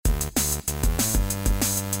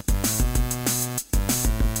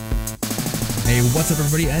Hey, what's up,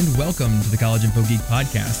 everybody, and welcome to the College Info Geek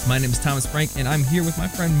Podcast. My name is Thomas Frank, and I'm here with my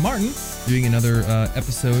friend Martin, doing another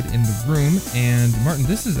episode in the room. And Martin,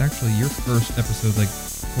 this is actually your first episode, like,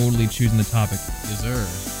 totally choosing the topic. Yes,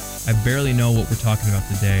 sir. I barely know what we're talking about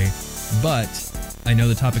today, but I know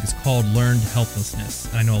the topic is called Learned Helplessness,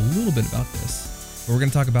 and I know a little bit about this. But we're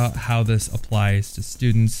going to talk about how this applies to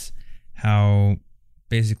students, how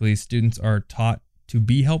basically students are taught to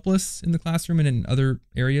be helpless in the classroom and in other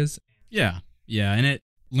areas. Yeah, and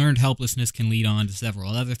learned helplessness can lead on to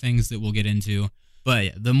several other things that we'll get into. But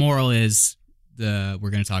yeah, the moral is we're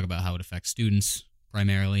going to talk about how it affects students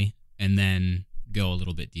primarily, and then go a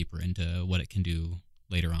little bit deeper into what it can do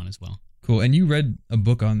later on as well. Cool. And you read a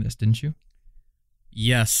book on this, didn't you?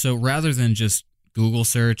 Yes. So rather than just Google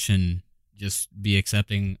search and just be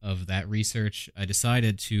accepting of that research, I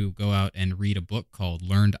decided to go out and read a book called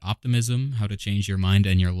Learned Optimism: How to Change Your Mind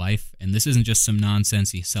and Your Life. And this isn't just some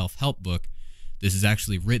nonsensy self-help book. This is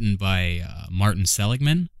actually written by Martin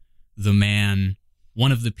Seligman, the man,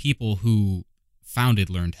 one of the people who founded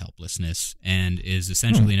Learned Helplessness and is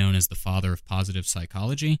essentially known as the father of positive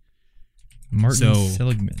psychology. Martin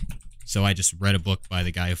Seligman. So I just read a book by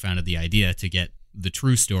the guy who founded the idea to get the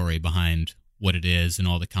true story behind what it is and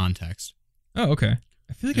all the context. Oh, okay.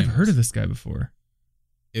 I feel like I've heard of this guy before.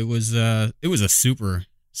 It was a super,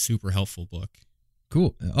 super helpful book.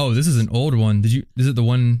 Cool. Oh, this is an old one. Is it the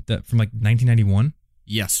one that from like 1991?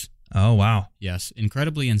 Yes. Oh, wow. Yes.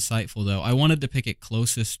 Incredibly insightful, though. I wanted to pick it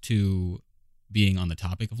closest to being on the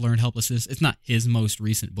topic of learned helplessness. It's not his most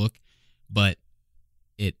recent book, but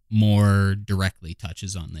it more directly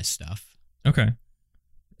touches on this stuff. Okay.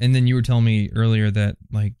 And then you were telling me earlier that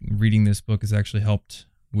like reading this book has actually helped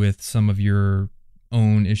with some of your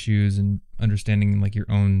own issues and understanding like your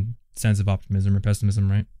own sense of optimism or pessimism,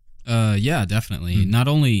 right? Yeah, definitely. Not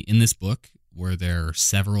only in this book were there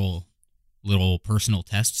several little personal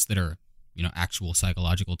tests that are, actual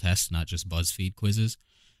psychological tests, not just BuzzFeed quizzes,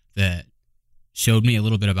 that showed me a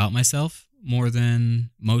little bit about myself more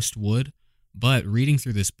than most would. But reading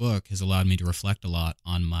through this book has allowed me to reflect a lot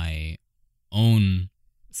on my own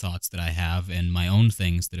thoughts that I have and my own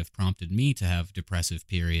things that have prompted me to have depressive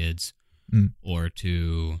periods or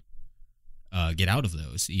to get out of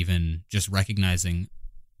those. Even just recognizing,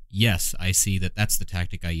 yes, I see that that's the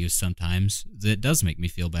tactic I use sometimes that does make me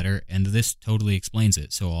feel better, and this totally explains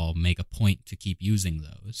it, so I'll make a point to keep using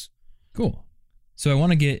those. Cool. So I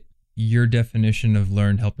want to get your definition of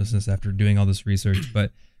learned helplessness after doing all this research,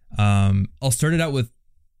 but I'll start it out with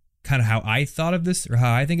kind of how I thought of this or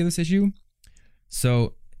how I think of this issue.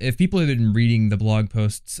 So if people have been reading the blog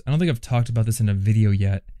posts, I don't think I've talked about this in a video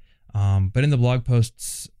yet, but in the blog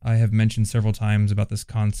posts, I have mentioned several times about this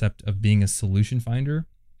concept of being a solution finder.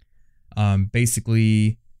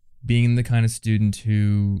 Basically being the kind of student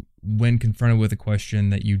who, when confronted with a question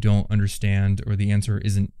that you don't understand or the answer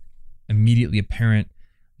isn't immediately apparent,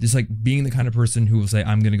 just like being the kind of person who will say,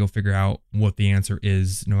 I'm going to go figure out what the answer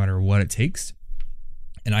is no matter what it takes.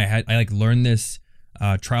 And I learned this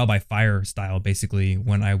trial by fire style basically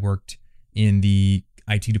when I worked in the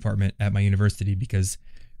IT department at my university, because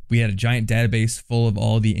we had a giant database full of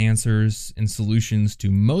all the answers and solutions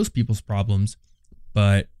to most people's problems,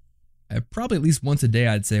 but probably at least once a day,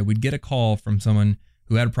 I'd say, we'd get a call from someone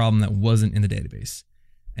who had a problem that wasn't in the database.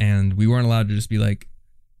 And we weren't allowed to just be like,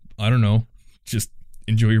 I don't know, just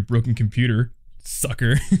enjoy your broken computer,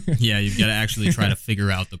 sucker. Yeah, you've got to actually try to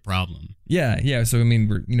figure out the problem. Yeah. So, I mean,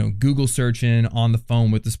 we're, Google searching on the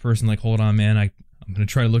phone with this person, like, hold on, man, I'm going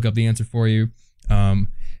to try to look up the answer for you.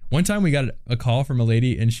 One time we got a call from a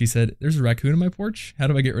lady and she said, there's a raccoon on my porch. How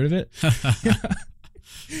do I get rid of it?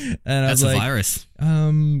 And I was like, virus.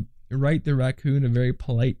 Write the raccoon a very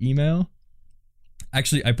polite email.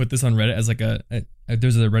 Actually, I put this on Reddit as like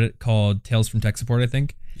there's a Reddit called Tales from Tech Support, I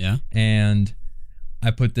think. Yeah. And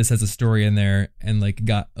I put this as a story in there and like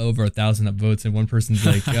got over 1,000 upvotes. And one person's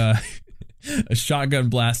like, a shotgun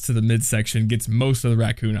blast to the midsection gets most of the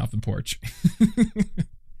raccoon off the porch.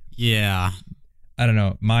 Yeah. I don't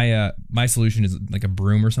know. My solution is like a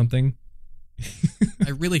broom or something.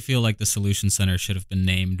 I really feel like the Solution Center should have been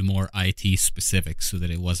named more IT specific so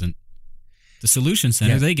that it wasn't the Solution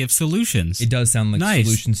Center. Yeah. They give solutions. It does sound like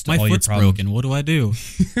solutions to all your problems. My foot's broken. What do I do?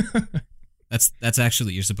 That's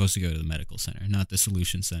actually, you're supposed to go to the medical center, not the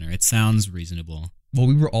Solution Center. It sounds reasonable. Well,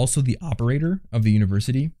 we were also the operator of the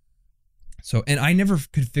university. So, and I never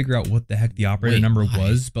could figure out what the heck the operator number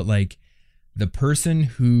was, but like the person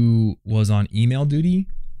who was on email duty,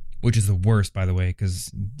 which is the worst, by the way,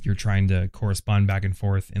 because you're trying to correspond back and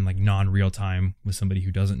forth in like non-real time with somebody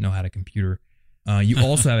who doesn't know how to computer. You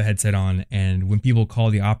also have a headset on, and when people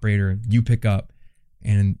call the operator, you pick up,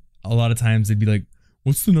 and a lot of times they'd be like,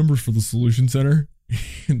 "What's the number for the solution center?"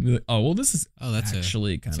 And be like, "Oh, well, this is that's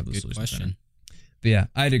actually kind a of the good solution question. center." But yeah,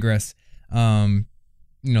 I digress. Long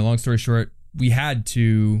story short, we had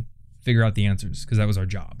to figure out the answers because that was our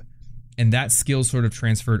job. And that skill sort of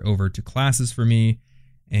transferred over to classes for me.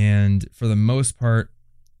 And for the most part,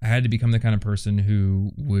 I had to become the kind of person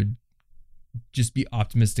who would just be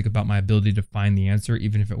optimistic about my ability to find the answer,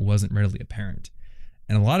 even if it wasn't readily apparent.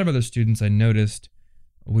 And a lot of other students I noticed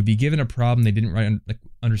would be given a problem they didn't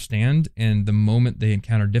understand. And the moment they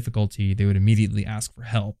encountered difficulty, they would immediately ask for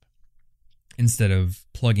help instead of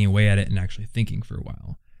plugging away at it and actually thinking for a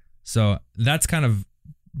while. So that's kind of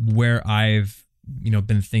where I've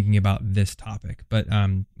been thinking about this topic. But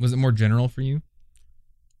was it more general for you?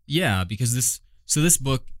 Yeah, because this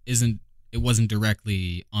book wasn't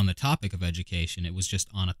directly on the topic of education. It was just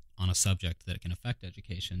on a subject that can affect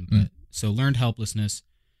education. But so learned helplessness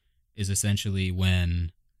is essentially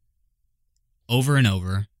when over and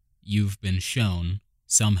over you've been shown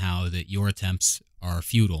somehow that your attempts are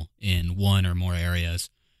futile in one or more areas.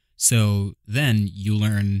 So then you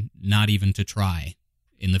learn not even to try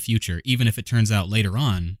in the future, even if it turns out later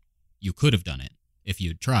on you could have done it if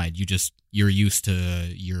you'd tried. You're used to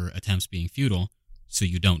your attempts being futile, so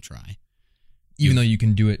you don't try. Even though you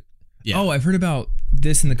can do it. Yeah. Oh, I've heard about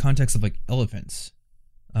this in the context of like elephants,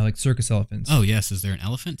 like circus elephants. Oh, yes. Is there an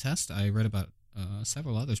elephant test? I read about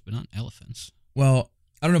several others, but not elephants. Well,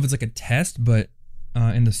 I don't know if it's like a test, but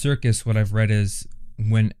in the circus, what I've read is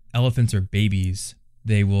when elephants are babies,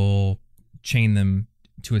 they will chain them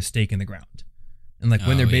to a stake in the ground. And like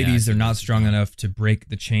when they're babies, they're not strong enough to break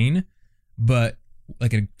the chain, but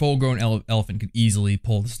like a full-grown elephant could easily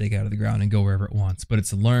pull the stake out of the ground and go wherever it wants. But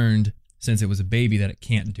it's learned since it was a baby that it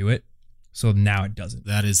can't do it, so now it doesn't.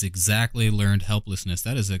 That is exactly learned helplessness.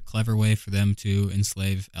 That is a clever way for them to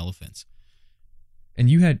enslave elephants. And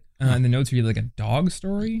you had in the notes here like a dog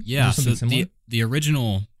story? Yeah, so the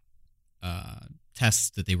original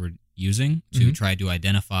tests that they were using to try to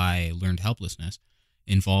identify learned helplessness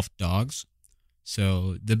involved dogs.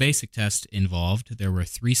 So the basic test involved, there were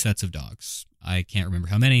 3 sets of dogs. I can't remember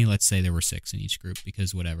how many. Let's say there were 6 in each group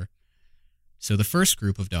because whatever. So the first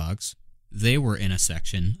group of dogs, they were in a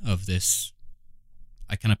section of this.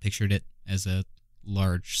 I kind of pictured it as a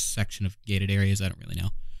large section of gated areas. I don't really know.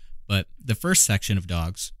 But the first section of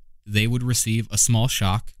dogs, they would receive a small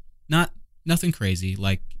shock. Nothing crazy,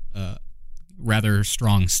 like rather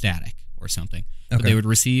strong static or something. Okay. But they would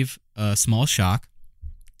receive a small shock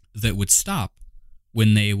that would stop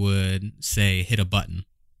when they would, say, hit a button.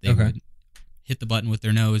 They would hit the button with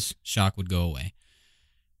their nose, shock would go away.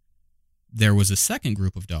 There was a second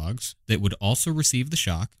group of dogs that would also receive the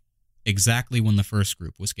shock exactly when the first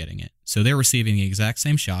group was getting it. So they're receiving the exact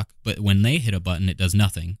same shock, but when they hit a button, it does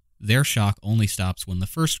nothing. Their shock only stops when the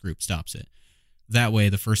first group stops it. That way,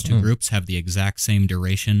 the first 2 groups have the exact same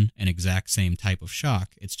duration and exact same type of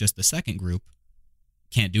shock. It's just the second group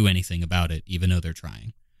can't do anything about it, even though they're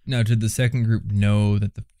trying. Now, did the second group know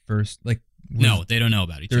that the first, no, they don't know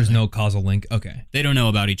about each other. There's no causal link? Okay. They don't know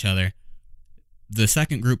about each other. The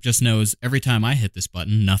second group just knows every time I hit this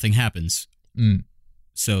button, nothing happens.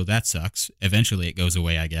 So that sucks. Eventually it goes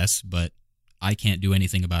away, I guess, but I can't do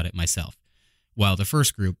anything about it myself. While the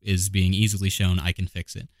first group is being easily shown I can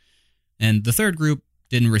fix it. And the third group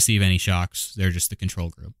didn't receive any shocks. They're just the control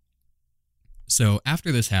group. So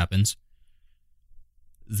after this happens,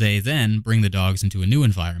 they then bring the dogs into a new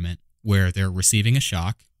environment where they're receiving a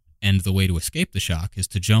shock, and the way to escape the shock is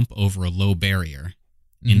to jump over a low barrier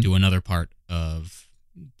into another part of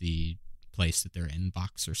the place that they're in,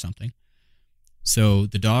 box or something. So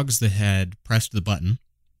the dogs that had pressed the button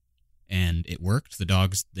and it worked, the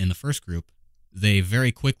dogs in the first group, they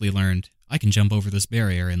very quickly learned, I can jump over this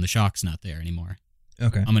barrier and the shock's not there anymore.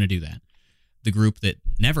 Okay. I'm going to do that. The group that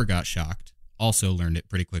never got shocked also learned it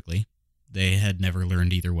pretty quickly. They had never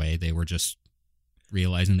learned either way. They were just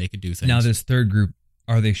realizing they could do things. Now this third group,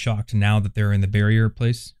 are they shocked now that they're in the barrier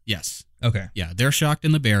place? Yes. Okay. Yeah, they're shocked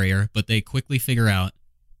in the barrier, but they quickly figure out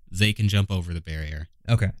they can jump over the barrier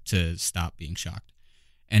to stop being shocked.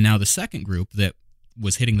 And now the second group that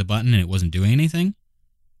was hitting the button and it wasn't doing anything,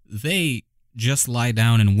 they just lie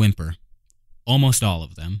down and whimper. Almost all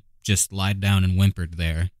of them just lied down and whimpered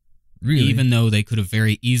there. Really? Even though they could have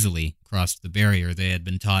very easily crossed the barrier. They had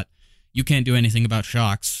been taught, you can't do anything about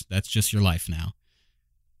shocks. That's just your life now.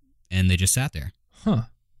 And they just sat there. Huh.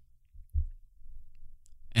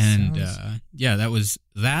 And that was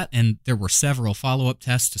that. And there were several follow-up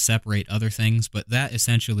tests to separate other things, but that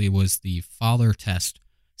essentially was the Fowler test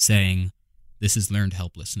saying, this is learned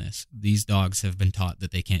helplessness. These dogs have been taught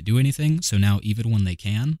that they can't do anything, so now even when they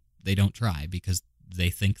can, they don't try because they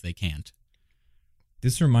think they can't.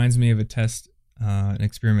 This reminds me of a test, an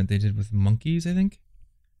experiment they did with monkeys, I think,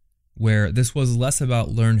 where this was less about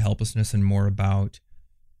learned helplessness and more about,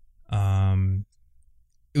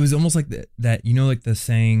 it was almost like that, you know, like the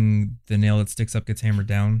saying, the nail that sticks up gets hammered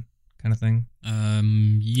down kind of thing.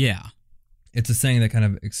 Yeah. It's a saying that kind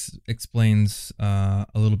of explains a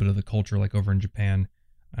little bit of the culture, like over in Japan.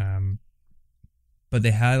 But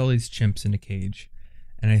they had all these chimps in a cage,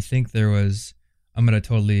 and I think there was, I'm going to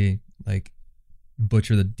totally like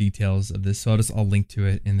butcher the details of this, so I'll link to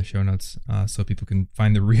it in the show notes so people can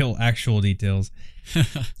find the real actual details.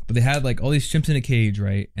 But they had like all these chimps in a cage,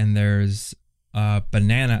 right? And there's a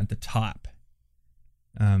banana at the top,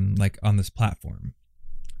 like on this platform.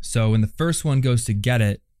 So when the first one goes to get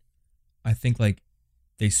it, I think like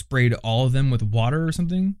they sprayed all of them with water or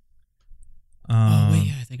something. Oh wait,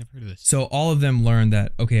 yeah, I think I've heard of this. So all of them learned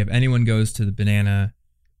that, okay, if anyone goes to the banana,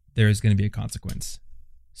 there's going to be a consequence.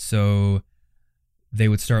 So they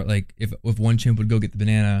would start like, if one chimp would go get the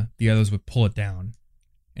banana, the others would pull it down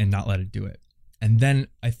and not let it do it. And then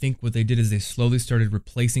I think what they did is they slowly started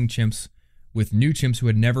replacing chimps with new chimps who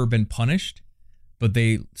had never been punished, but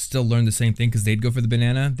they still learned the same thing because they'd go for the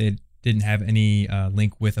banana. They didn't have any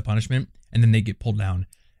link with a punishment, and then they get pulled down.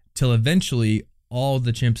 Till eventually, all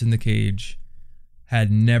the chimps in the cage had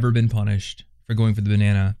never been punished for going for the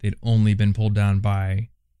banana. They'd only been pulled down by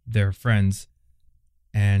their friends.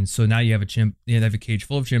 And so now you have they have a cage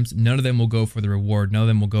full of chimps. None of them will go for the reward. None of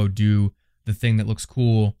them will go do the thing that looks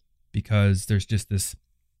cool because there's just this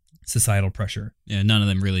societal pressure. Yeah, none of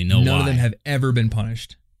them really know why. None of them have ever been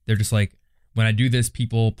punished. They're just like, when I do this,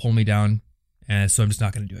 people pull me down, and so I'm just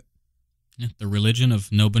not going to do it. Yeah, the religion of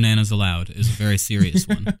no bananas allowed is a very serious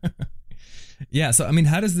one. Yeah, so I mean,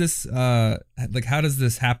 how does this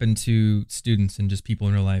happen to students and just people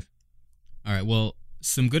in real life? All right, well,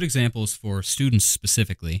 some good examples for students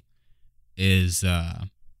specifically is,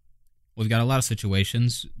 we've got a lot of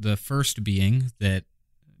situations. The first being that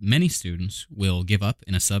many students will give up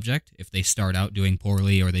in a subject if they start out doing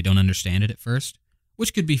poorly or they don't understand it at first,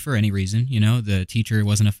 which could be for any reason. You know, the teacher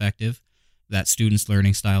wasn't effective, that student's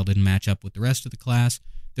learning style didn't match up with the rest of the class.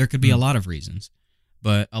 There could be a lot of reasons.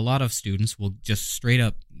 But a lot of students will just straight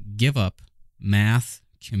up give up math,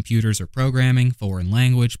 computers or programming, foreign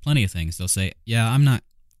language, plenty of things. They'll say, yeah,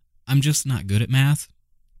 I'm just not good at math.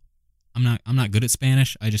 I'm not good at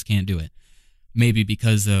Spanish. I just can't do it. Maybe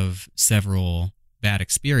because of several bad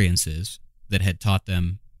experiences that had taught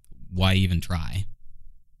them why even try.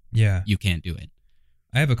 Yeah. You can't do it.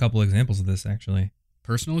 I have a couple examples of this actually.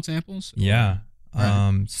 Personal examples? Yeah.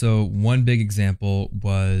 Right. So one big example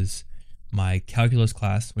was my calculus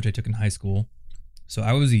class, which I took in high school. So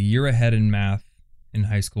I was a year ahead in math in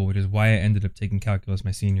high school, which is why I ended up taking calculus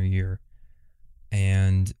my senior year.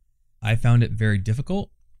 And I found it very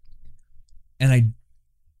difficult. And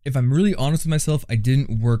if I'm really honest with myself, I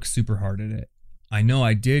didn't work super hard at it. I know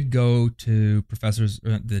I did go to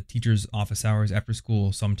the teacher's office hours after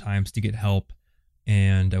school sometimes to get help,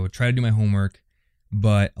 and I would try to do my homework.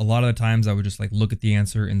 But a lot of the times I would just like look at the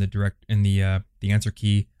answer in the answer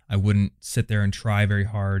key. I wouldn't sit there and try very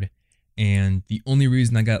hard. And the only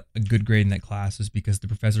reason I got a good grade in that class is because the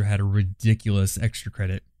professor had a ridiculous extra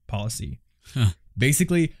credit policy. Huh.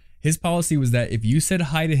 Basically, his policy was that if you said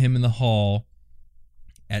hi to him in the hall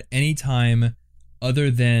at any time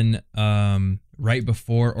other than right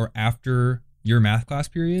before or after your math class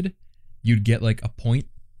period, you'd get like a point.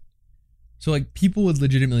 So like people would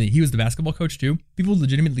legitimately, he was the basketball coach too. People would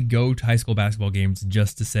legitimately go to high school basketball games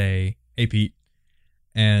just to say, hey, Pete.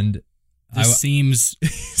 And this seems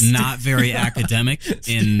not very academic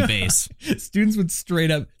in base. Students would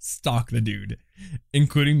straight up stalk the dude,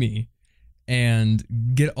 including me,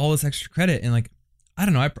 and get all this extra credit. And like, I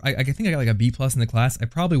don't know, I think I got like a B+ in the class. I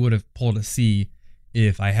probably would have pulled a C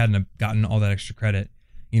if I hadn't have gotten all that extra credit.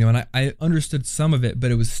 You know, and I understood some of it,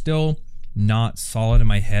 but it was still not solid in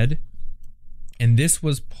my head. And this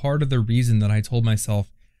was part of the reason that I told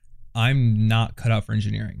myself, I'm not cut out for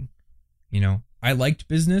engineering. You know, I liked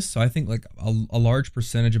business, so I think like a large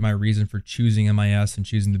percentage of my reason for choosing MIS and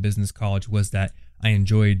choosing the business college was that I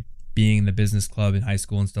enjoyed being in the business club in high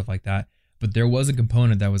school and stuff like that. But there was a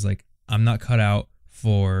component that was like, I'm not cut out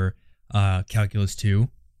for calculus 2.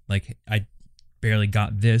 Like, I barely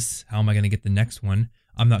got this. How am I going to get the next one?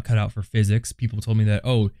 I'm not cut out for physics. People told me that,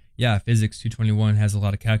 oh, yeah, physics 221 has a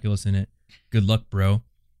lot of calculus in it. Good luck, bro.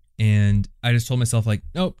 And I just told myself, like,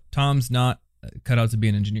 nope, Tom's not cut out to be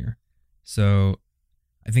an engineer. So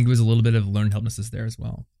I think it was a little bit of learned helplessness there as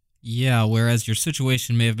well. Yeah, whereas your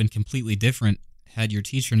situation may have been completely different had your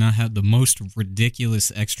teacher not had the most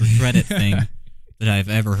ridiculous extra credit thing that I've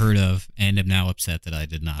ever heard of, and am now upset that I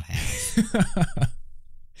did not have.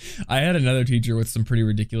 I had another teacher with some pretty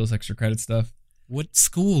ridiculous extra credit stuff. What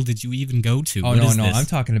school did you even go to? Oh, no, I'm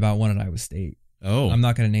talking about one at Iowa State. Oh. I'm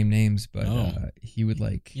not going to name names, but he would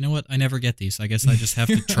like... You know what? I never get these. I guess I just have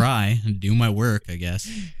to try and do my work, I guess.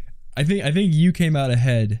 I think you came out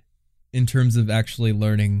ahead in terms of actually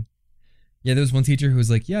learning. Yeah, there was one teacher who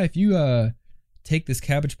was like, yeah, if you take this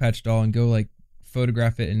Cabbage Patch doll and go like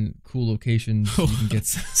photograph it in cool locations, you can get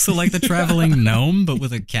some... So like the traveling gnome, but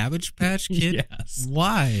with a Cabbage Patch Kid? Yes.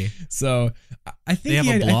 Why? So I think they have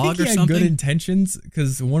he a blog or had something? good intentions,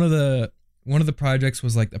 because one of the projects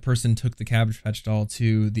was like a person took the Cabbage Patch doll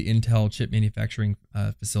to the Intel chip manufacturing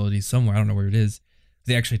facility somewhere. I don't know where it is.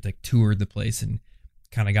 They actually like toured the place and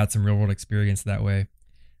kind of got some real world experience that way.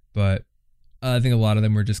 But I think a lot of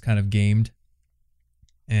them were just kind of gamed.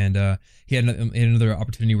 And he had another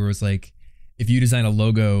opportunity where it was like, if you design a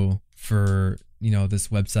logo for, this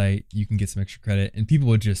website, you can get some extra credit. And people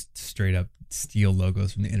would just straight up steal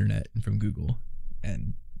logos from the internet and from Google,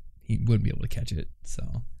 and he wouldn't be able to catch it. So,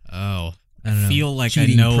 I don't know. feel like I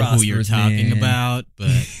Cheating know who you're prosperous, talking man. about,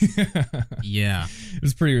 but yeah. It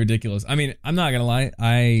was pretty ridiculous. I mean, I'm not going to lie.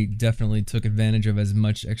 I definitely took advantage of as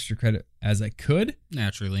much extra credit as I could.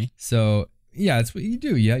 Naturally. So, yeah, it's what you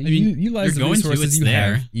do. Yeah, you utilize the you're going to, resources it's you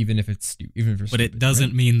there. have, even if it's stupid. But it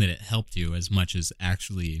doesn't mean that it helped you as much as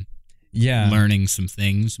actually Yeah. learning some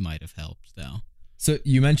things might have helped, though. So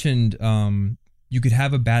you mentioned you could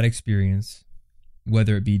have a bad experience,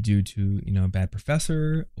 whether it be due to a bad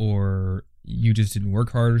professor, or you just didn't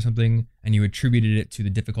work hard or something, and you attributed it to the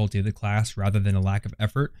difficulty of the class rather than a lack of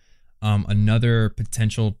effort. Another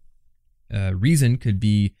potential reason could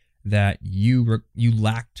be that you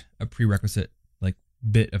lacked a prerequisite like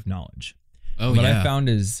bit of knowledge. Oh, what yeah. I found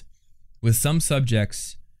is with some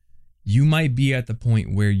subjects, you might be at the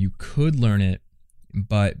point where you could learn it,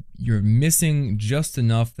 but you're missing just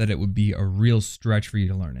enough that it would be a real stretch for you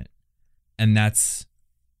to learn it. And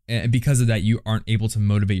because of that, you aren't able to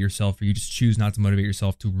motivate yourself, or you just choose not to motivate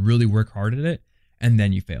yourself to really work hard at it, and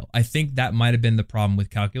then you fail. I think that might have been the problem with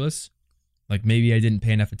calculus. Like maybe I didn't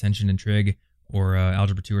pay enough attention in trig or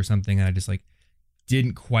algebra 2 or something, and I just like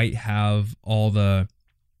didn't quite have all the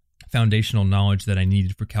foundational knowledge that I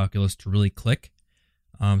needed for calculus to really click.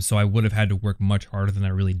 So I would have had to work much harder than I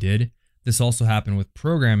really did. This also happened with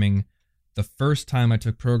programming. The first time I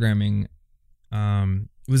took programming, it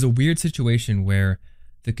was a weird situation where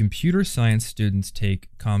the computer science students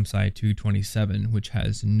take ComSci 227, which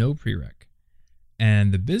has no prereq,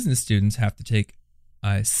 and the business students have to take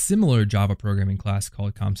a similar Java programming class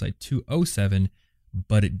called ComSci 207,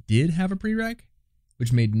 but it did have a prereq,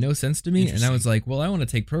 which made no sense to me. And I was like, well, I want to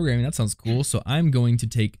take programming. That sounds cool. So I'm going to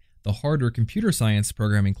take the harder computer science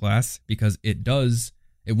programming class, because it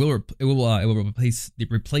will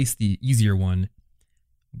replace the easier one,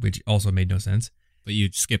 which also made no sense. But you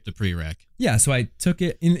skipped the prereq. Yeah, so I took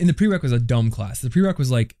it. In the prereq was a dumb class. The prereq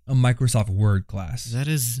was like a Microsoft Word class.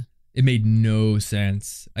 It made no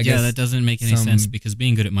sense. I guess that doesn't make any sense, because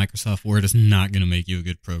being good at Microsoft Word is not going to make you a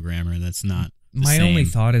good programmer. That's not the my same. only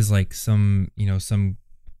thought is like some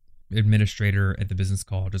administrator at the business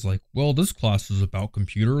college is like, well, this class is about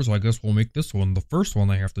computers. I guess we'll make this one the first one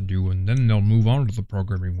they have to do, and then they'll move on to the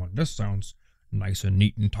programming one. This sounds nice and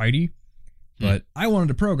neat and tidy. But I wanted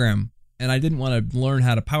to program, and I didn't want to learn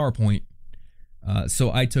how to PowerPoint.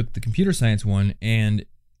 So I took the computer science one, and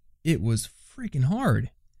it was freaking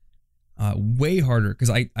hard. Way harder,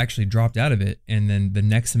 because I actually dropped out of it. And then the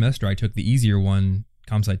next semester, I took the easier one,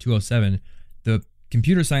 ComSci 207. The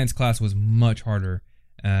computer science class was much harder.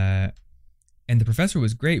 And the professor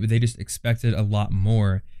was great, but they just expected a lot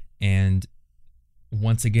more. And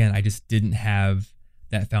once again, I just didn't have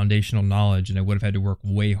that foundational knowledge, and I would have had to work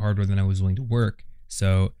way harder than I was willing to work.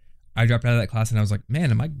 So I dropped out of that class, and I was like,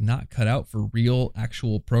 man, am I not cut out for real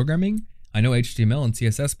actual programming? I know HTML and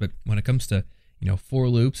CSS, but when it comes to for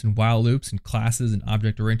loops and while loops and classes and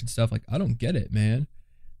object-oriented stuff, like, I don't get it, man.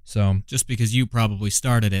 So just because you probably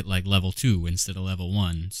started at like level 2 instead of level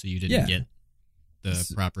 1, so you didn't get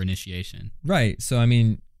the proper initiation. Right. So I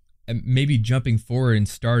mean, maybe jumping forward and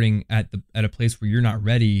starting at a place where you're not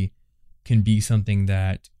ready can be something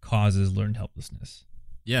that causes learned helplessness.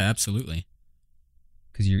 Yeah, absolutely.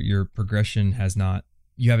 Because your progression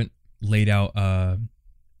you haven't laid out a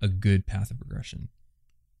good path of progression.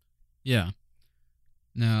 Yeah.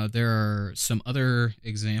 Now, there are some other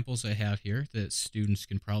examples I have here that students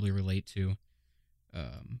can probably relate to.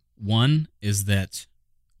 One is that,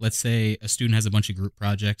 let's say a student has a bunch of group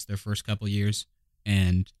projects their first couple years,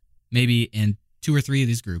 and maybe in 2 or 3 of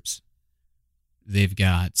these groups, they've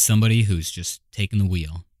got somebody who's just taking the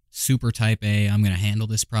wheel. super type A, I'm going to handle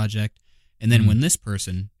this project. And then when this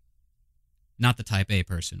person, not the type A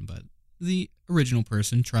person, but the original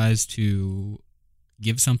person tries to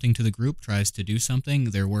give something to the group, tries to do something,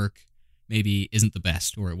 their work maybe isn't the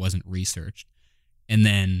best or it wasn't researched. And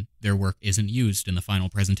then their work isn't used in the final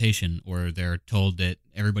presentation or they're told that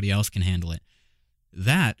everybody else can handle it.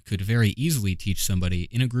 That could very easily teach somebody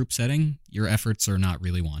in a group setting, your efforts are not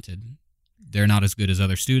really wanted. They're not as good as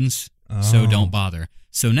other students, so don't bother.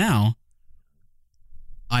 So now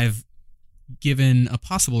I've given a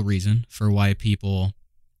possible reason for why people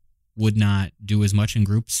would not do as much in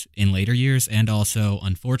groups in later years, and also,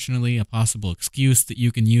 unfortunately, a possible excuse that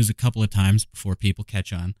you can use a couple of times before people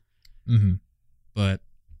catch on. Mm-hmm. But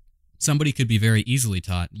somebody could be very easily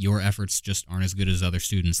taught, your efforts just aren't as good as other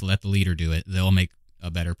students. Let the leader do it. They'll make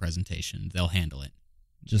a better presentation. They'll handle it.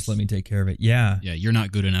 Just let me take care of it. Yeah. Yeah, you're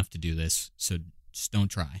not good enough to do this, so just don't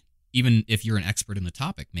try. Even if you're an expert in the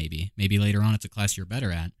topic, maybe later on it's a class you're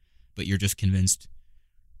better at, but you're just convinced,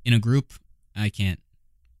 in a group, I can't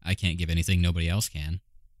give anything nobody else can.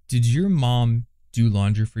 Did your mom do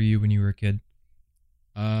laundry for you when you were a kid?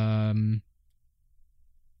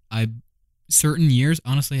 Certain years,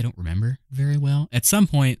 honestly, I don't remember very well. At some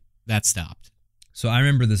point, that stopped. So I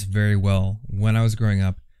remember this very well. When I was growing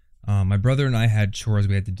up, my brother and I had chores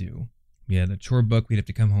we had to do. We had a chore book. We'd have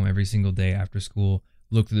to come home every single day after school,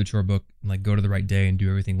 look through the chore book, and like go to the right day and do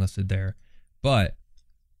everything listed there. But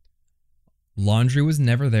laundry was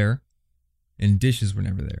never there, and dishes were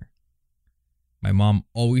never there. My mom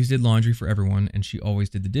always did laundry for everyone, and she always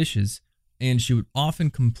did the dishes. And she would often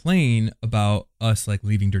complain about us like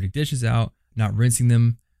leaving dirty dishes out, not rinsing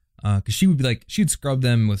them. Because she would be like, she'd scrub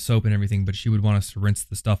them with soap and everything, but she would want us to rinse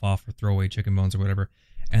the stuff off or throw away chicken bones or whatever.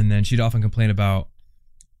 And then she'd often complain about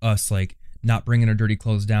us like not bringing our dirty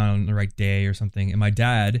clothes down on the right day or something. And my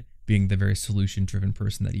dad, being the very solution-driven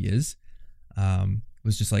person that he is,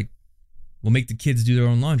 was just like, we'll make the kids do their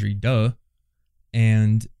own laundry, duh.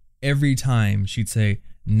 And every time she'd say,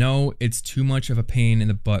 no, it's too much of a pain in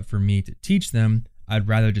the butt for me to teach them. I'd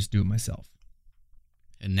rather just do it myself.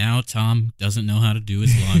 And now Tom doesn't know how to do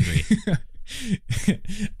his laundry.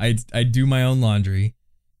 I do my own laundry.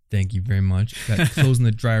 Thank you very much. Got clothes in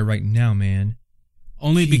the dryer right now, man.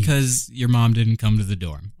 Only because your mom didn't come to the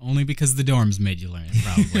dorm. Only because the dorms made you learn it,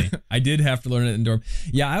 probably. I did have to learn it in the dorm.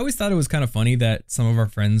 Yeah, I always thought it was kind of funny that some of our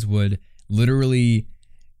friends would literally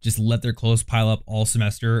just let their clothes pile up all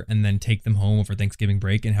semester and then take them home for Thanksgiving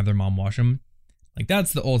break and have their mom wash them. Like,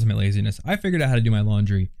 that's the ultimate laziness. I figured out how to do my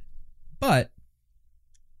laundry. But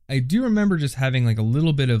I do remember just having like a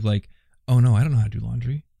little bit of like, oh no, I don't know how to do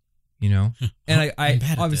laundry, you know? And I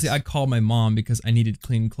obviously I called my mom because I needed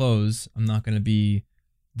clean clothes. I'm not going to be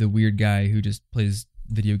the weird guy who just plays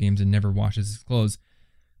video games and never washes his clothes.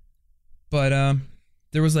 But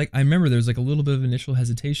there was like, I remember there was like a little bit of initial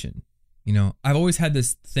hesitation. You know, I've always had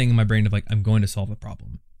this thing in my brain of like, I'm going to solve a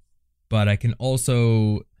problem. But I can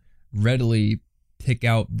also readily pick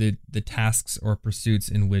out the tasks or pursuits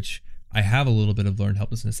in which I have a little bit of learned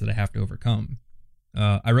helplessness that I have to overcome.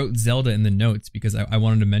 I wrote Zelda in the notes because I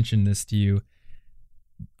wanted to mention this to you.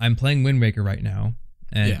 I'm playing Wind Waker right now,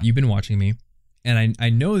 and you've been watching me. And I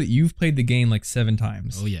know that you've played the game like 7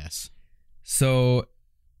 times. Oh, yes. So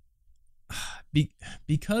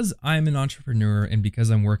because I'm an entrepreneur and because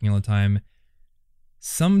I'm working all the time,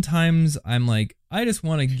 sometimes I'm like, I just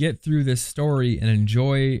want to get through this story and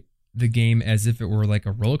enjoy the game as if it were like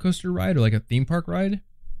a roller coaster ride or like a theme park ride.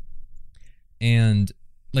 And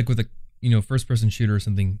like with a, first person shooter or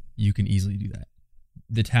something, you can easily do that.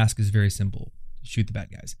 The task is very simple. Shoot the bad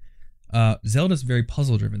guys. Zelda's very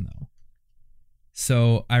puzzle driven though.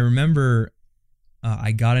 So I remember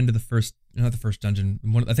I got into not the first dungeon.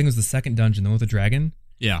 I think it was the second dungeon, the one with the dragon.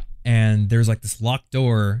 Yeah. And there's like this locked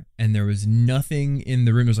door and there was nothing in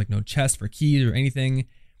the room. There was like no chest for keys or anything.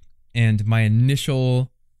 And my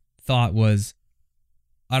initial thought was,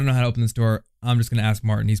 I don't know how to open this door. I'm just going to ask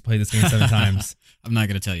Martin. He's played this game 7 times. I'm not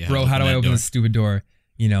going to tell you how Bro, how do I open this stupid door?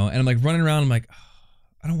 And I'm like running around. I'm like,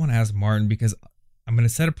 I don't want to ask Martin because I'm going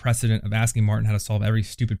to set a precedent of asking Martin how to solve every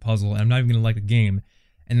stupid puzzle. And I'm not even going to like the game.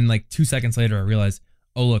 And then like 2 seconds later, I realized,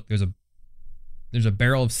 oh, look, there's a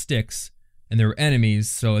barrel of sticks and there were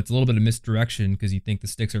enemies. So it's a little bit of misdirection because you think the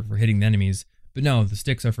sticks are for hitting the enemies. But no, the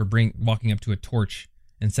sticks are for walking up to a torch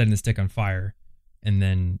and setting the stick on fire. And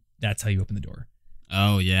then that's how you open the door.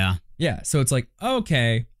 Oh, yeah. Yeah, so it's like,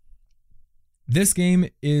 okay, this game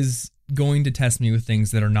is going to test me with things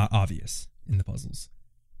that are not obvious in the puzzles.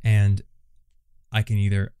 And I can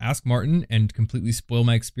either ask Martin and completely spoil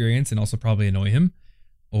my experience and also probably annoy him,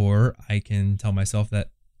 or I can tell myself that,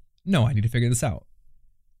 no, I need to figure this out.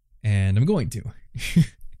 And I'm going to.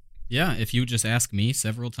 Yeah, if you would just ask me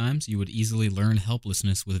several times, you would easily learn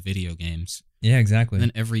helplessness with video games. Yeah, exactly. And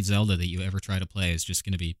then every Zelda that you ever try to play is just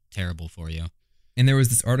going to be terrible for you. And there was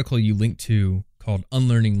this article you linked to called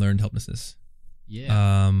Unlearning Learned Helplessness.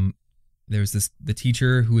 Yeah. There was the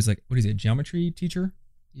teacher who was like, what is it, a geometry teacher?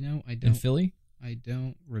 In Philly? I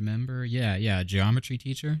don't remember. Yeah, geometry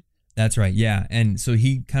teacher. That's right, yeah. And so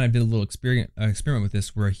he kind of did a little experiment with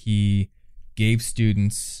this where he gave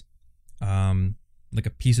students like a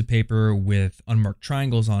piece of paper with unmarked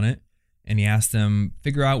triangles on it, and he asked them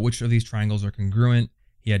figure out which of these triangles are congruent.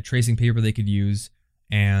 He had tracing paper they could use,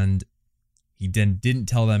 and he then didn't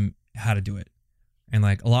tell them how to do it. And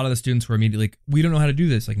like a lot of the students were immediately like, we don't know how to do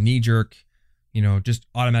this, like knee jerk, just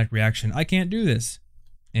automatic reaction. I can't do this.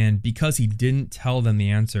 And because he didn't tell them the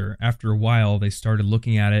answer, after a while they started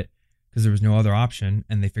looking at it because there was no other option,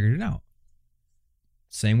 and they figured it out.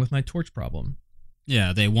 Same with my torch problem.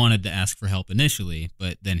 Yeah, they wanted to ask for help initially,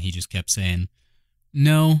 but then he just kept saying,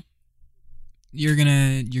 "No, you're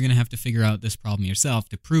gonna have to figure out this problem yourself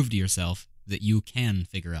to prove to yourself that you can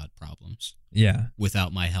figure out problems. Yeah,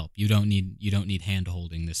 without my help, you don't need hand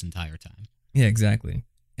holding this entire time." Yeah, exactly.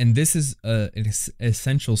 And this is an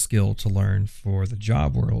essential skill to learn for the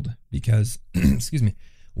job world because, excuse me,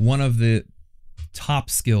 one of the top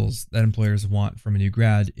skills that employers want from a new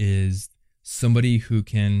grad is somebody who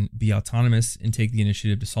can be autonomous and take the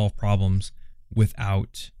initiative to solve problems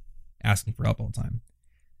without asking for help all the time.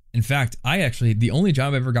 In fact, the only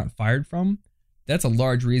job I ever got fired from, that's a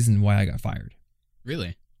large reason why I got fired.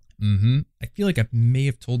 Really? Mm-hmm. I feel like I may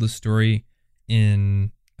have told this story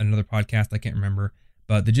in another podcast. I can't remember.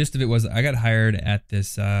 But the gist of it was I got hired at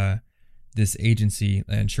this agency,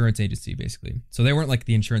 an insurance agency, basically. So they weren't like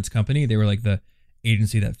the insurance company. They were like the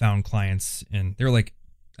agency that found clients, and they were like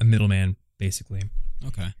a middleman, basically.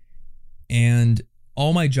 Okay. And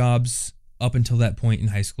all my jobs up until that point in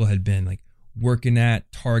high school had been like working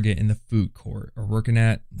at Target in the food court, or working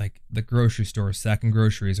at like the grocery store, sacking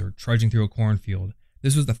groceries, or trudging through a cornfield.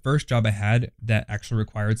 This was the first job I had that actually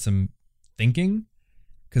required some thinking,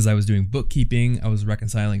 because I was doing bookkeeping, I was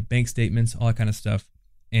reconciling bank statements, all that kind of stuff.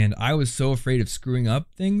 And I was so afraid of screwing up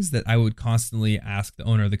things that I would constantly ask the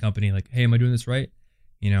owner of the company, like, hey, am I doing this right?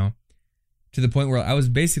 To the point where I was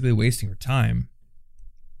basically wasting her time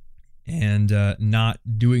and not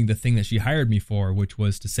doing the thing that she hired me for, which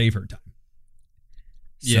was to save her time.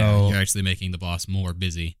 Yeah, you're actually making the boss more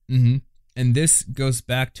busy. Mm-hmm. And this goes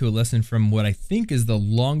back to a lesson from what I think is the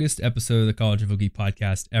longest episode of the College of a Geek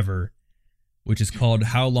podcast ever, which is called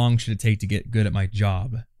How Long Should It Take to Get Good at My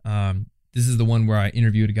Job? This is the one where I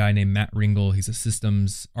interviewed a guy named Matt Ringel. He's a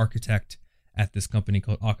systems architect at this company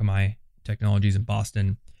called Akamai Technologies in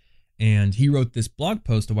Boston. And he wrote this blog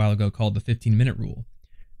post a while ago called the 15-minute rule,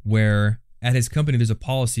 where at his company there's a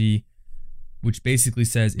policy which basically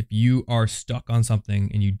says if you are stuck on something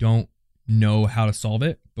and you don't know how to solve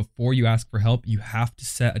it, before you ask for help, you have to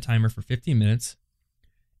set a timer for 15 minutes,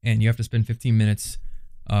 and you have to spend 15 minutes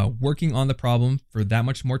working on the problem for that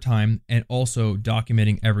much more time, and also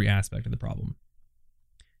documenting every aspect of the problem.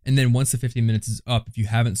 And then once the 15 minutes is up, if you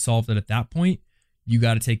haven't solved it at that point, you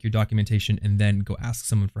got to take your documentation and then go ask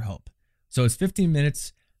someone for help. So it's 15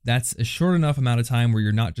 minutes. That's a short enough amount of time where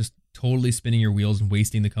you're not just totally spinning your wheels and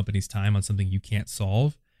wasting the company's time on something you can't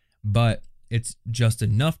solve, but it's just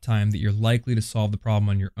enough time that you're likely to solve the problem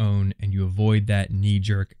on your own, and you avoid that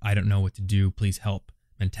knee-jerk, I don't know what to do, please help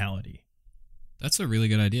mentality. That's a really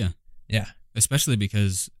good idea. Yeah. Especially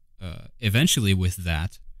because eventually with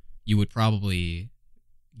that, you would probably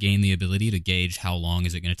gain the ability to gauge how long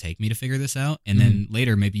is it going to take me to figure this out. And then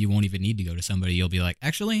later, maybe you won't even need to go to somebody. You'll be like,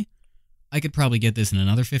 actually, I could probably get this in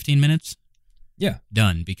another 15 minutes. Yeah.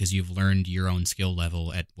 Done, because you've learned your own skill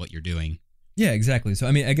level at what you're doing. Yeah, exactly. So,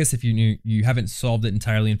 I mean, I guess if you haven't solved it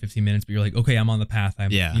entirely in 15 minutes, but you're like, okay, I'm on the path.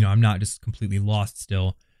 I'm not just completely lost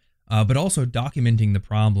still. But also documenting the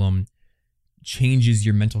problem changes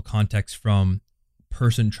your mental context from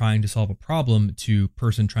person trying to solve a problem to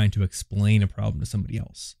person trying to explain a problem to somebody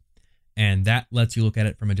else. And that lets you look at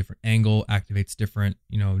it from a different angle, activates different,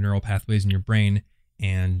 neural pathways in your brain,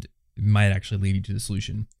 and might actually lead you to the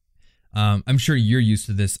solution. I'm sure you're used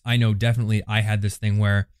to this. I know definitely I had this thing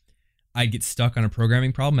where I'd get stuck on a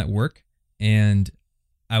programming problem at work, and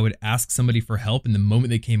I would ask somebody for help, and the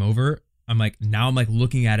moment they came over, I'm like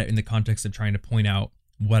looking at it in the context of trying to point out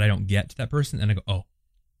what I don't get to that person, and I go, oh,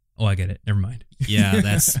 I get it. Never mind. Yeah,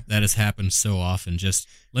 that has happened so often. Just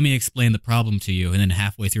let me explain the problem to you, and then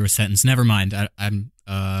halfway through a sentence, never mind.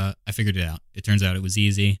 I figured it out. It turns out it was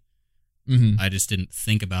easy. Mm-hmm. I just didn't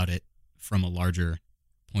think about it from a larger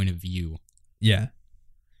point of view. Yeah.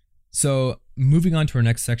 So moving on to our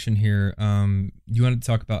next section here, you wanted to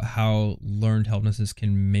talk about how learned helplessness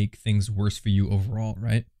can make things worse for you overall,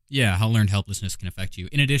 right? Yeah, how learned helplessness can affect you,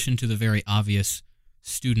 in addition to the very obvious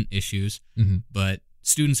student issues. Mm-hmm. But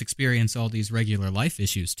students experience all these regular life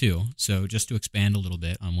issues too. So just to expand a little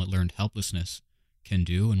bit on what learned helplessness can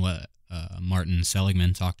do and what Martin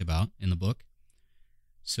Seligman talked about in the book.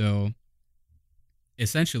 So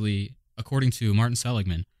essentially, according to Martin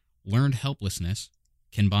Seligman, learned helplessness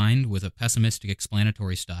combined with a pessimistic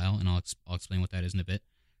explanatory style, and I'll explain what that is in a bit,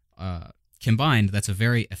 combined, that's a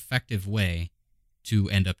very effective way to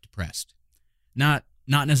end up depressed. Not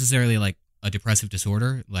necessarily like a depressive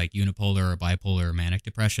disorder, like unipolar or bipolar or manic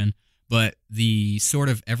depression, but the sort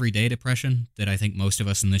of everyday depression that I think most of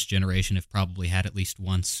us in this generation have probably had at least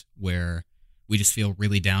once, where we just feel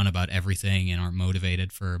really down about everything and aren't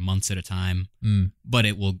motivated for months at a time, but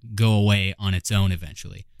it will go away on its own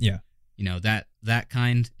eventually. Yeah. You know, that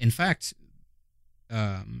kind. In fact,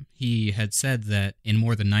 he had said that in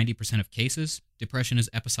more than 90% of cases, depression is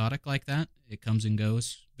episodic like that. It comes and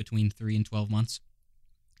goes between 3 and 12 months.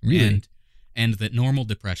 Really? And that normal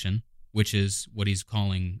depression, which is what he's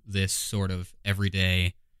calling this sort of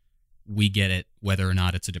everyday, we get it whether or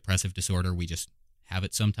not it's a depressive disorder, we just have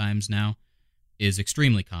it sometimes now, is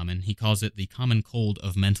extremely common. He calls it the common cold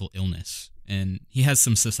of mental illness. And he has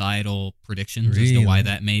some societal predictions as to why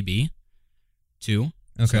that may be, too.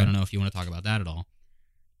 Okay. So I don't know if you want to talk about that at all.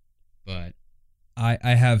 But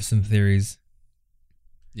I have some theories.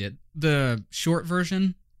 Yeah, the short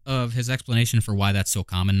version of his explanation for why that's so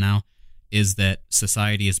common now is that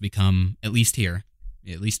society has become, at least here,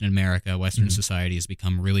 at least in America, Western society has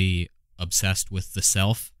become really obsessed with the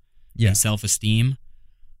self and self-esteem.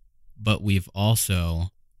 But we've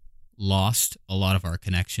also lost a lot of our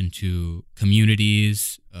connection to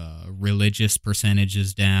communities, religious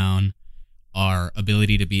percentages down. Our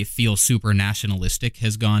ability to feel super nationalistic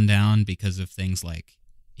has gone down because of things like,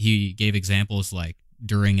 he gave examples like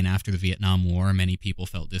during and after the Vietnam War, many people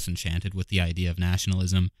felt disenchanted with the idea of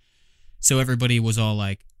nationalism. So everybody was all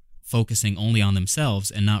like focusing only on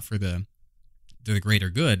themselves and not for the greater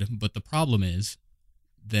good. But the problem is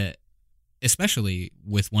that, especially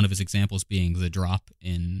with one of his examples being the drop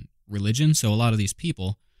in religion, so a lot of these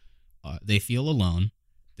people, they feel alone.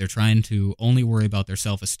 They're trying to only worry about their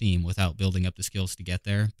self-esteem without building up the skills to get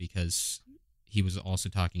there, because he was also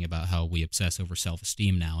talking about how we obsess over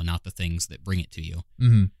self-esteem now and not the things that bring it to you.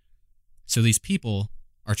 Mm-hmm. So these people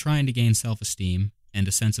are trying to gain self-esteem and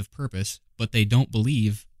a sense of purpose, but they don't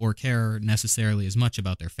believe or care necessarily as much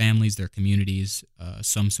about their families, their communities,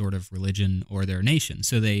 some sort of religion, or their nation.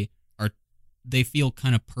 So they feel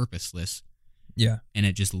kind of purposeless. Yeah. And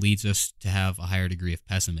it just leads us to have a higher degree of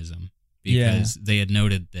pessimism, because they had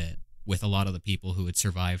noted that with a lot of the people who had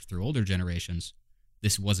survived through older generations,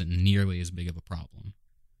 this wasn't nearly as big of a problem.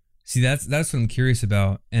 See, that's what I'm curious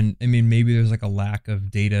about. And I mean, maybe there's like a lack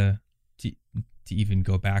of data to even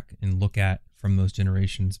go back and look at from those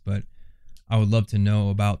generations, but I would love to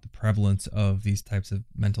know about the prevalence of these types of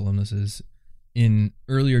mental illnesses in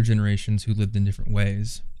earlier generations who lived in different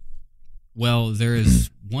ways. Well, there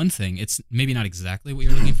is one thing. It's maybe not exactly what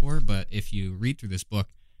you're looking for, but if you read through this book,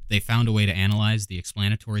 they found a way to analyze the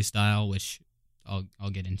explanatory style, which I'll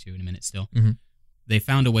get into in a minute still. Mm-hmm. They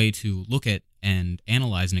found a way to look at and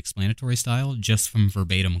analyze an explanatory style just from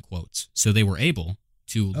verbatim quotes. So they were able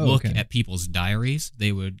to look at people's diaries.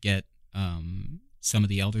 They would get some of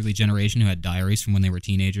the elderly generation who had diaries from when they were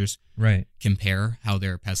teenagers, right? Compare how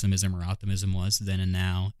their pessimism or optimism was then and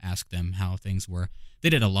now, ask them how things were. They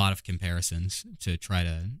did a lot of comparisons to try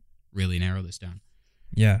to really narrow this down.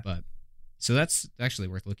 Yeah. But so that's actually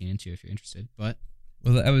worth looking into if you're interested. But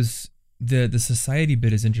well, that was the society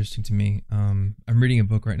bit is interesting to me. I'm reading a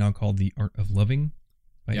book right now called The Art of Loving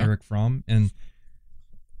by Erich Fromm, and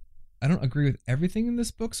I don't agree with everything in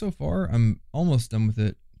this book so far. I'm almost done with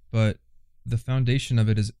it, but the foundation of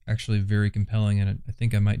it is actually very compelling, and I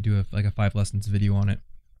think I might do a 5 lessons video on it.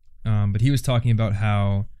 But he was talking about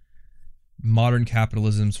how modern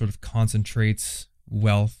capitalism sort of concentrates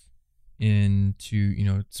wealth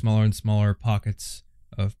into, smaller and smaller pockets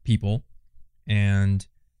of people, and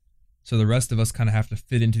so the rest of us kind of have to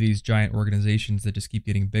fit into these giant organizations that just keep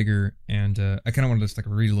getting bigger. And I kind of want to just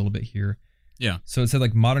read a little bit here. Yeah. So it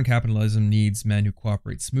said modern capitalism needs men who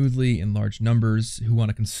cooperate smoothly in large numbers, who want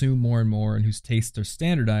to consume more and more, and whose tastes are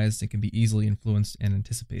standardized and can be easily influenced and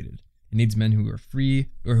anticipated. It needs men who are free,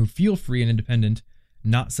 or who feel free and independent,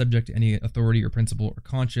 not subject to any authority or principle or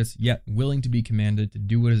conscious, yet willing to be commanded to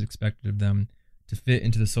do what is expected of them, to fit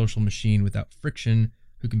into the social machine without friction,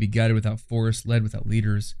 who can be guided without force, led without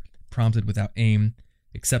leaders, prompted without aim,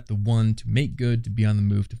 except the one to make good, to be on the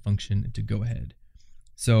move, to function, and to go ahead.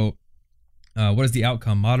 So, what is the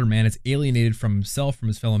outcome? Modern man is alienated from himself, from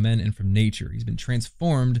his fellow men, and from nature. He's been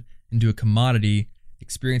transformed into a commodity,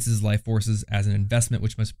 experiences his life forces as an investment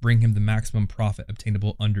which must bring him the maximum profit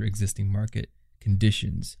obtainable under existing market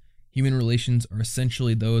conditions. Human relations are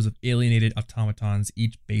essentially those of alienated automatons,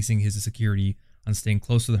 each basing his security on staying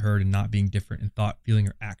close to the herd and not being different in thought, feeling,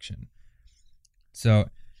 or action. So,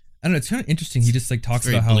 I don't know, it's kind of interesting. He just like talks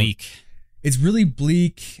about how bleak. It's really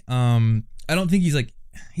bleak. I don't think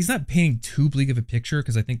he's not painting too bleak of a picture,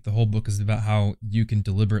 because I think the whole book is about how you can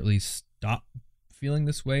deliberately stop feeling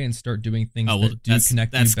this way and start doing things that do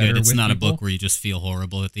connect you better with people. It's not a book where you just feel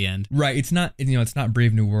horrible at the end. Right. It's not, it's not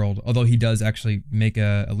Brave New World, although he does actually make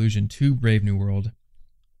a allusion to Brave New World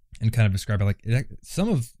and kind of describe it like some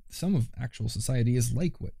of actual society is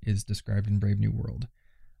like what is described in Brave New World.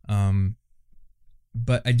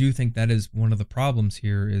 But I do think that is one of the problems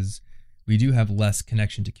here is we do have less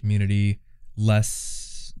connection to community,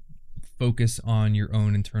 less focus on your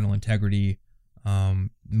own internal integrity,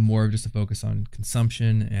 more of just a focus on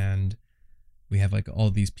consumption, and we have like all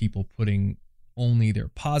these people putting only their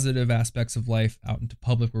positive aspects of life out into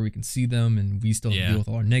public where we can see them, and we still deal with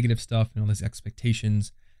all our negative stuff and all these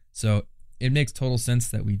expectations. So it makes total sense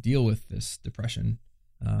that we deal with this depression,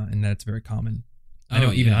 and that's very common. I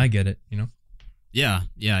know even I get it, Yeah,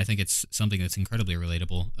 I think it's something that's incredibly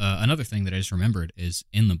relatable. Another thing that I just remembered is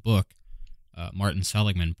in the book, Martin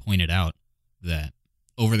Seligman pointed out that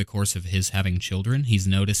over the course of his having children, he's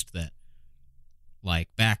noticed that, like,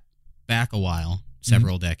 back a while,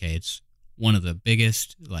 several decades, one of the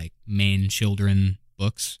biggest, like, main children's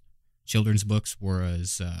books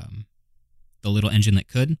was The Little Engine That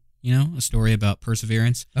Could, a story about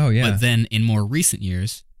perseverance. Oh, yeah. But then in more recent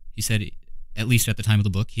years, he said, at least at the time of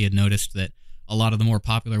the book, he had noticed that a lot of the more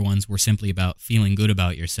popular ones were simply about feeling good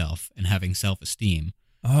about yourself and having self-esteem.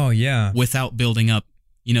 Oh, yeah. Without building up,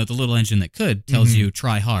 The Little Engine That Could tells you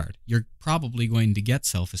try hard. You're probably going to get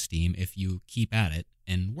self-esteem if you keep at it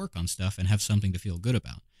and work on stuff and have something to feel good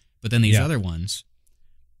about. But then these other ones,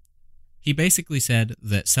 he basically said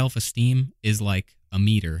that self-esteem is like a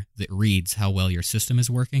meter that reads how well your system is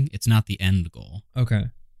working. It's not the end goal. Okay.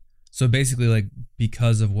 So basically, like,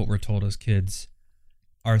 because of what we're told as kids,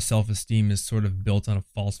 our self-esteem is sort of built on a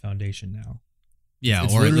false foundation now. Yeah,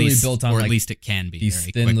 it's or at least built on, or at like, least it can be these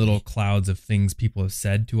very thin quickly. little clouds of things people have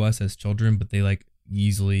said to us as children, but they like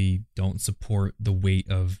easily don't support the weight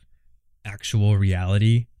of actual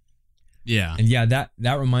reality. Yeah. And yeah,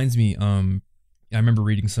 that reminds me, I remember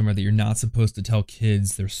reading somewhere that you're not supposed to tell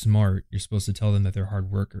kids they're smart. You're supposed to tell them that they're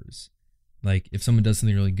hard workers. Like, if someone does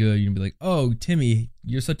something really good, you can be like, "Oh, Timmy,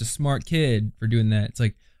 you're such a smart kid for doing that." It's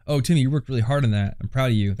like, "Oh, Timmy, you worked really hard on that. I'm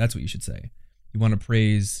proud of you." That's what you should say. You want to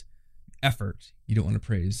praise effort. You don't want to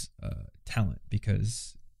praise talent,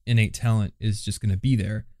 because innate talent is just going to be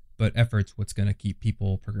there, but effort's what's going to keep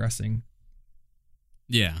people progressing.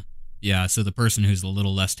 Yeah. So the person who's a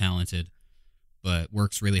little less talented but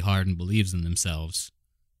works really hard and believes in themselves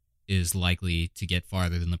is likely to get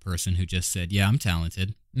farther than the person who just said, "Yeah, I'm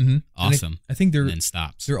talented." Awesome. I think and then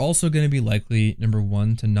stops. They're also going to be likely, number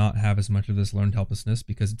one, to not have as much of this learned helplessness,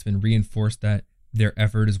 because it's been reinforced that their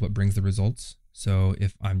effort is what brings the results. So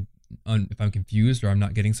if I'm confused or I'm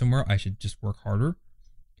not getting somewhere, I should just work harder.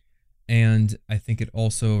 And I think it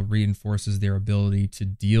also reinforces their ability to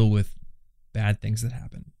deal with bad things that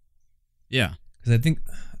happen. Yeah. Because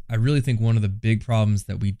I really think one of the big problems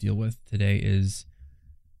that we deal with today is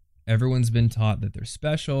everyone's been taught that they're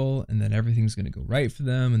special and that everything's going to go right for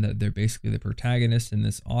them and that they're basically the protagonist in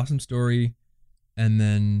this awesome story. And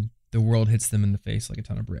then the world hits them in the face like a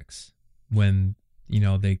ton of bricks when,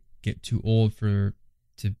 they get too old to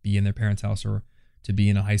be in their parents' house or to be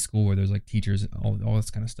in a high school where there's like teachers and all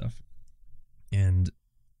this kind of stuff. And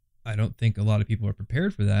I don't think a lot of people are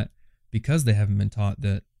prepared for that because they haven't been taught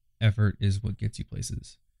that effort is what gets you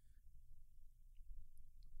places.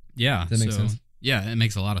 Yeah. Does that make sense? Yeah, it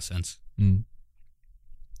makes a lot of sense.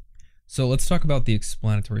 So let's talk about the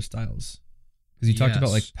explanatory styles. Because you talked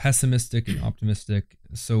about like pessimistic and optimistic.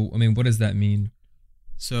 So, I mean, what does that mean?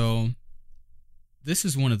 So this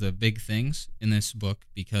is one of the big things in this book,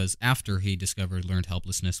 because after he learned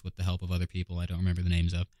helplessness with the help of other people I don't remember the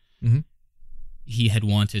names of, he had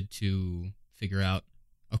wanted to figure out,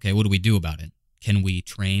 okay, what do we do about it? Can we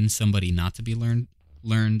train somebody not to be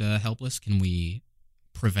learned helpless? Can we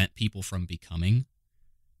prevent people from becoming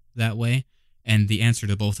that way? And the answer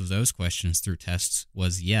to both of those questions through tests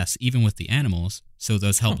was yes, even with the animals. So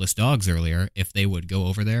those helpless dogs earlier, if they would go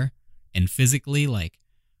over there and physically, like,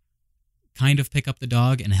 kind of pick up the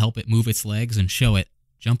dog and help it move its legs and show it,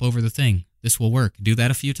 jump over the thing, this will work. Do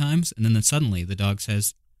that a few times, and then suddenly the dog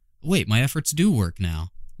says, wait, my efforts do work now.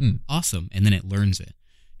 Awesome. And then it learns it.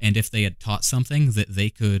 And if they had taught something that they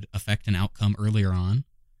could affect an outcome earlier on,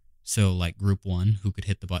 so like group 1 who could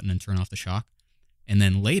hit the button and turn off the shock, and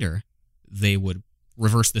then later they would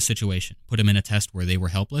reverse the situation, put them in a test where they were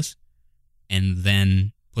helpless, and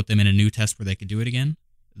then put them in a new test where they could do it again,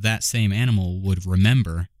 that same animal would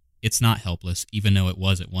remember it's not helpless, even though it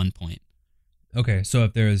was at one point. Okay, so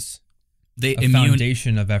if there's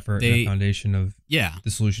foundation of effort, a foundation of the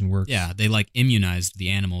solution works. Yeah, they like immunized the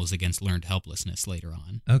animals against learned helplessness later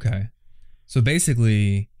on. Okay. So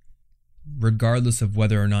basically, regardless of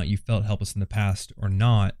whether or not you felt helpless in the past or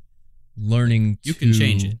not, learning you can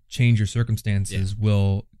change your circumstances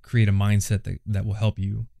will create a mindset that will help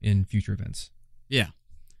you in future events. Yeah.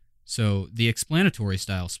 So the explanatory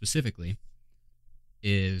style specifically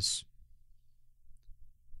is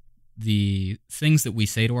the things that we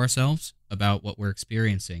say to ourselves about what we're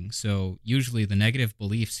experiencing. So usually the negative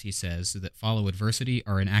beliefs, he says, that follow adversity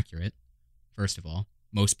are inaccurate, first of all.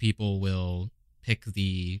 Most people will pick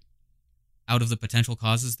out of the potential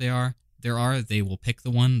causes they will pick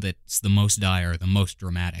the one that's the most dire, the most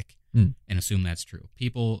dramatic, and assume that's true.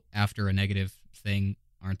 People, after a negative thing,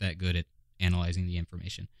 aren't that good at analyzing the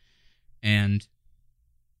information. And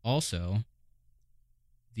also,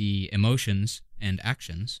 the emotions and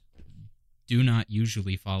actions do not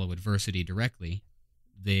usually follow adversity directly.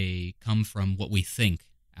 They come from what we think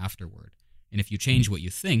afterward. And if you change what you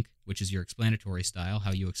think, which is your explanatory style,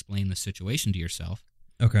 how you explain the situation to yourself,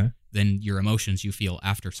 then your emotions you feel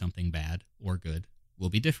after something bad or good will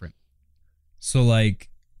be different. So, like,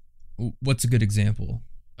 what's a good example?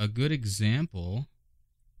 A good example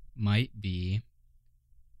might be,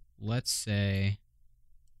 let's say,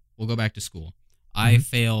 we'll go back to school. I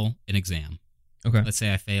fail an exam. Okay. Let's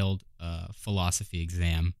say I failed a philosophy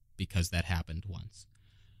exam because that happened once.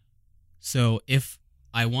 So if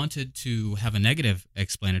I wanted to have a negative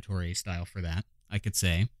explanatory style for that, I could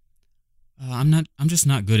say, I'm just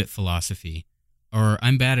not good at philosophy, or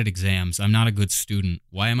I'm bad at exams. I'm not a good student.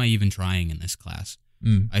 Why am I even trying in this class?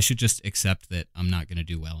 I should just accept that I'm not going to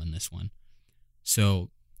do well in this one. So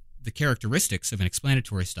the characteristics of an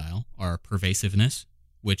explanatory style are pervasiveness,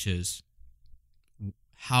 which is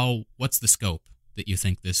what's the scope that you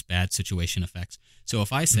think this bad situation affects. So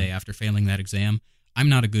if I say after failing that exam, I'm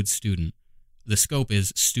not a good student, the scope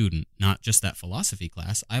is student, not just that philosophy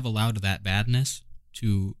class. I've allowed that badness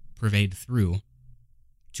to pervade through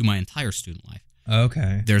to my entire student life.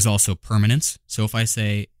 Okay. There's also permanence. So if I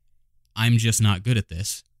say, I'm just not good at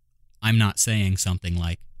this, I'm not saying something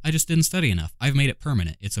like, I just didn't study enough. I've made it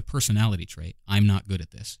permanent. It's a personality trait. I'm not good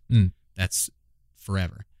at this. That's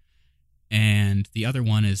forever. And the other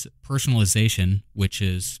one is personalization, which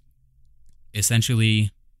is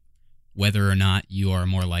essentially whether or not you are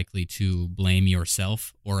more likely to blame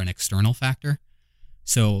yourself or an external factor.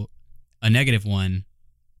 So a negative one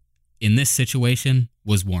in this situation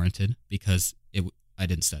was warranted because I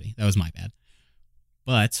didn't study. That was my bad.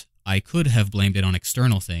 But I could have blamed it on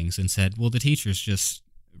external things and said, well, the teacher's just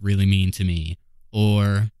really mean to me,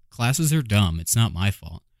 or classes are dumb. It's not my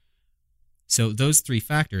fault. So those three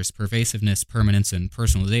factors, pervasiveness, permanence, and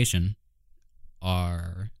personalization,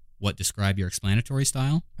 are what describe your explanatory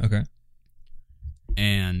style. Okay.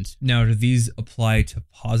 And now, do these apply to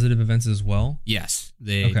positive events as well? Yes,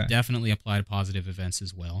 they definitely apply to positive events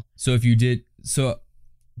as well. So if you did, let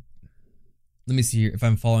me see here if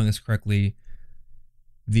I'm following this correctly.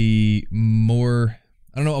 The more,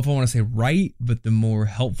 I don't know if I want to say right, but the more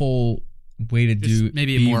helpful way to do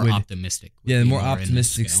maybe more optimistic. The more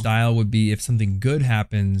optimistic style would be if something good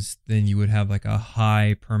happens, then you would have like a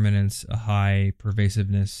high permanence, a high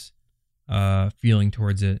pervasiveness feeling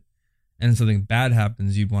towards it. And something bad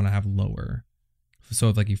happens, you'd want to have lower. So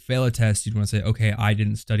if like you fail a test, you'd want to say, okay, I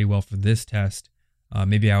didn't study well for this test.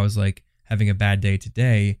 Maybe I was like having a bad day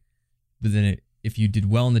today, but then if you did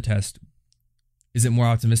well in the test, is it more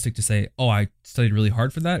optimistic to say, oh, I studied really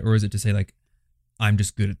hard for that? Or is it to say like, I'm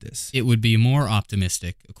just good at this? It would be more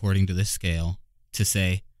optimistic, according to this scale, to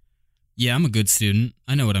say, yeah, I'm a good student.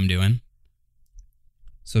 I know what I'm doing.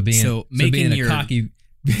 So being a cocky...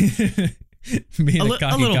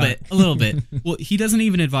 a little bit. Well, he doesn't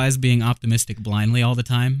even advise being optimistic blindly all the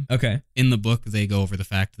time. Okay. In the book, they go over the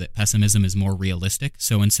fact that pessimism is more realistic.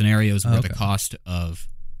 So in scenarios where the cost of,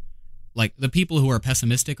 like, the people who are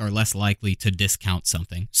pessimistic are less likely to discount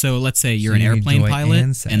something. So let's say you're an airplane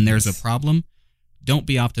pilot and there's a problem. Don't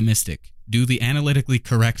be optimistic. Do the analytically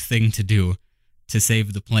correct thing to do to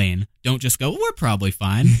save the plane. Don't just go, we're probably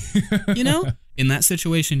fine. In that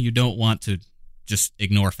situation, you don't want to just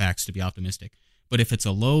ignore facts to be optimistic. But if it's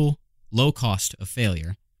a low low cost of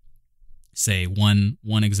failure, say one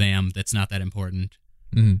exam that's not that important,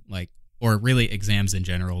 like, or really exams in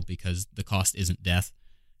general, because the cost isn't death,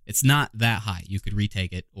 it's not that high. You could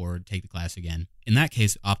retake it or take the class again. In that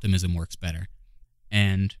case, optimism works better.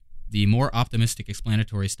 And the more optimistic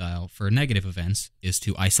explanatory style for negative events is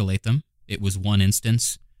to isolate them. It was one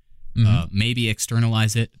instance. Maybe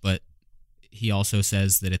externalize it, but he also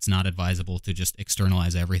says that it's not advisable to just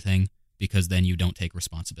externalize everything, because then you don't take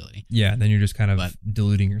responsibility. Yeah, then you're just kind of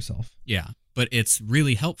diluting yourself. Yeah, but it's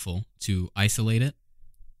really helpful to isolate it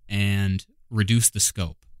and reduce the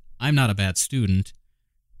scope. I'm not a bad student.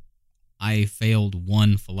 I failed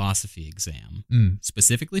one philosophy exam,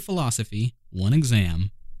 specifically philosophy, one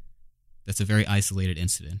exam. That's a very isolated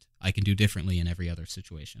incident. I can do differently in every other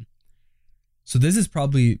situation. So this is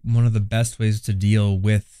probably one of the best ways to deal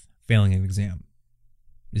with failing an exam,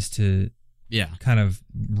 is to kind of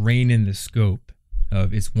rein in the scope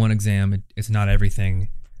of, it's one exam, it's not everything,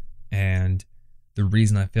 and the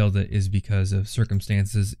reason I failed it is because of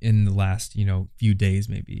circumstances in the last, few days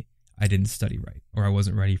maybe. I didn't study right, or I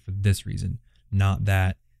wasn't ready for this reason. Not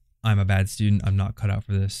that I'm a bad student, I'm not cut out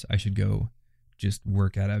for this, I should go just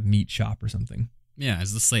work at a meat shop or something. Yeah,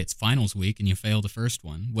 as let's say it's finals week and you fail the first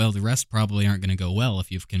one. Well, the rest probably aren't going to go well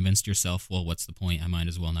if you've convinced yourself, well, what's the point? I might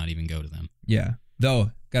as well not even go to them. Yeah.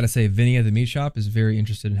 Though, gotta say, Vinny at the meat shop is very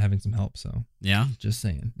interested in having some help, so. Yeah? Just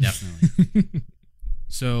saying. Definitely.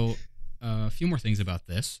 So, a few more things about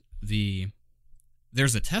this.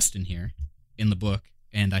 There's a test in here, in the book,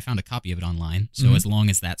 and I found a copy of it online, so as long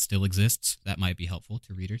as that still exists, that might be helpful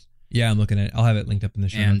to readers. Yeah, I'm looking at it. I'll have it linked up in the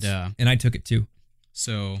show notes. And I took it too.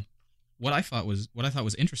 So, what I thought was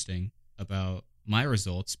interesting about my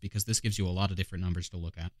results, because this gives you a lot of different numbers to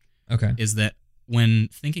look at, is that when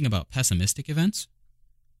thinking about pessimistic events,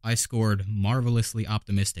 I scored marvelously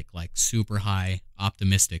optimistic, like super high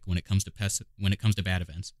optimistic when it comes to bad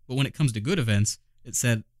events. But when it comes to good events, it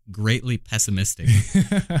said greatly pessimistic.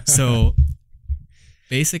 So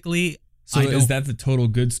basically, is that the total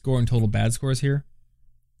good score and total bad scores here?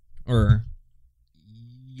 Or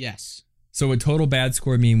yes. So would total bad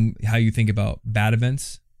score mean how you think about bad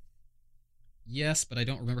events? Yes, but I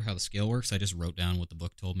don't remember how the scale works. I just wrote down what the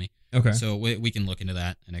book told me. Okay. So we can look into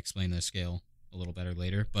that and explain the scale a little better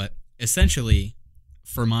later. But essentially,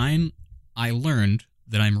 for mine, I learned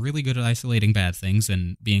that I'm really good at isolating bad things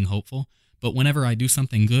and being hopeful. But whenever I do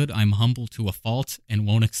something good, I'm humble to a fault and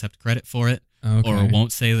won't accept credit for it, or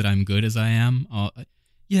won't say that I'm good as I am.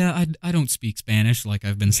 I don't speak Spanish like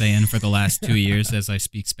I've been saying for the last 2 years as I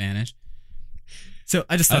speak Spanish. So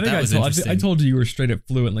I just thought that was interesting. I told you were straight up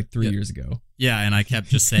fluent like 3 years ago. Yeah, and I kept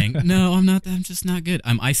just saying, no, I'm not. I'm just not good.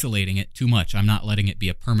 I'm isolating it too much. I'm not letting it be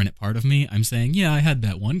a permanent part of me. I'm saying, yeah, I had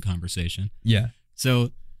that one conversation. Yeah.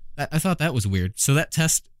 So I thought that was weird. So that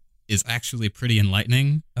test is actually pretty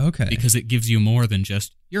enlightening. Okay. Because it gives you more than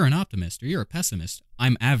just, you're an optimist or you're a pessimist.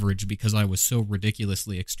 I'm average because I was so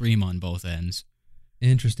ridiculously extreme on both ends.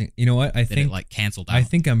 Interesting. You know what? I think it canceled out. I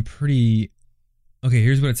think I'm pretty... Okay,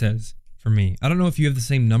 here's what it says for me. I don't know if you have the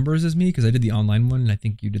same numbers as me, because I did the online one and I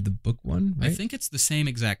think you did the book one, right? I think it's the same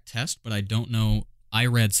exact test, but I don't know. I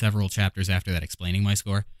read several chapters after that explaining my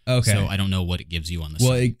score. Okay. So I don't know what it gives you on the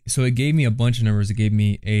site. So it gave me a bunch of numbers. It gave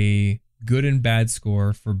me a good and bad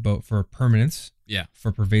score for permanence,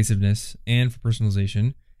 for pervasiveness, and for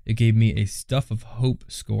personalization. It gave me a stuff of hope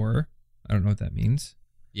score. I don't know what that means.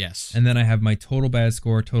 Yes. And then I have my total bad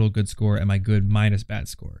score, total good score, and my good minus bad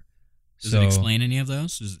score. Does it explain any of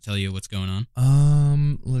those? Does it tell you what's going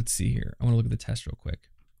on? Let's see here. I want to look at the test real quick.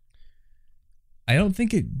 I don't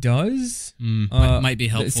think it does. Might be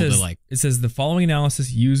helpful It says the following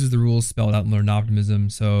analysis uses the rules spelled out in Learned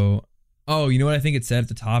Optimism. So, you know what I think it said at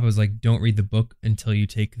the top? It was like, don't read the book until you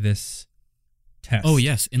take this test. Oh,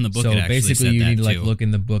 yes. In the book, it actually basically said you that need to too. look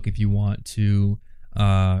in the book if you want to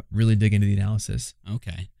really dig into the analysis.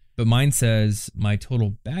 Okay. But mine says my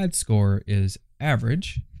total bad score is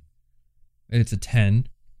average. It's a 10.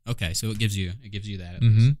 Okay, so it gives you that at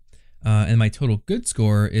least. least. And my total good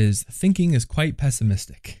score is thinking is quite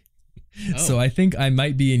pessimistic. Oh. So I think I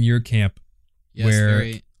might be in your camp, where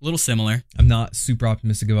a little similar. I'm not super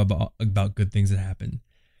optimistic about good things that happen.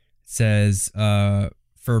 It says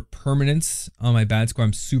for permanence on my bad score,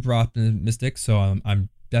 I'm super optimistic. So I'm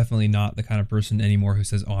definitely not the kind of person anymore who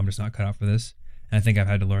says, I'm just not cut out for this. And I think I've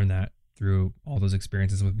had to learn that through all those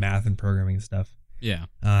experiences with math and programming and stuff. Yeah.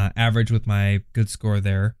 Average with my good score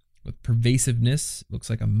there. With pervasiveness, looks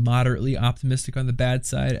like I'm moderately optimistic on the bad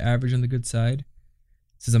side, average on the good side. It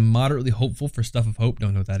says I'm moderately hopeful for stuff of hope.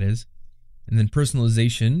 Don't know what that is. And then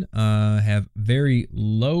personalization, have very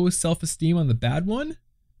low self-esteem on the bad one.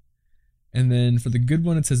 And then for the good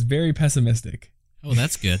one, it says very pessimistic. Oh,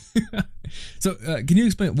 that's good. So can you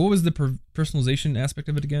explain, what was the personalization aspect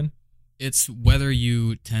of it again? It's whether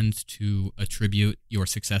you tend to attribute your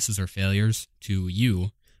successes or failures to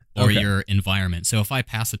you or your environment. So if I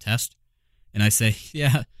pass a test and I say,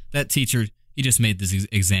 yeah, that teacher, he just made this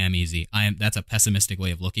exam easy. That's a pessimistic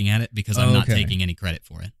way of looking at it because I'm not taking any credit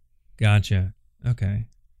for it. Gotcha. Okay.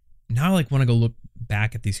 Now I like want to go look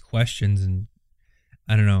back at these questions and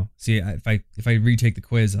I don't know. See, if I retake the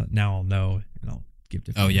quiz, now I'll know and I'll give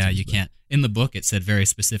different Oh, yeah, answers, you can't. In the book, it said very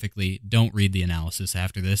specifically, don't read the analysis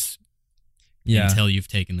after this until you've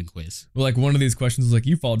taken the quiz. Well, like one of these questions was like,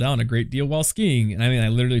 you fall down a great deal while skiing. And I mean, I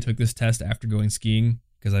literally took this test after going skiing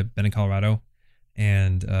because I've been in Colorado.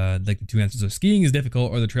 And like the two answers are skiing is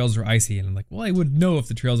difficult or the trails are icy. And I'm like, well, I would know if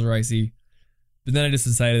the trails are icy. But then I just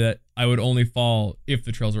decided that I would only fall if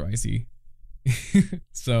the trails are icy.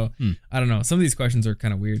 So, I don't know. Some of these questions are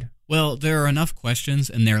kind of weird. Well, there are enough questions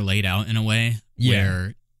and they're laid out in a way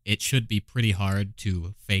where it should be pretty hard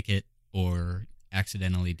to fake it or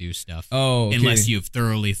accidentally do stuff. Oh, okay. Unless you've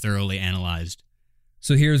thoroughly analyzed.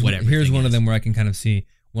 So here's one of them where I can kind of see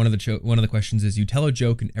one of the questions is you tell a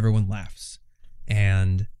joke and everyone laughs.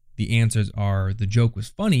 And the answers are the joke was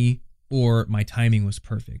funny or my timing was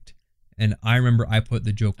perfect. And I remember I put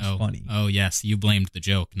the joke was funny. Oh, yes. You blamed the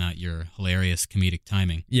joke, not your hilarious comedic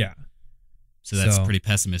timing. Yeah. So that's a pretty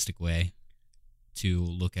pessimistic way to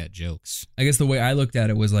look at jokes. I guess the way I looked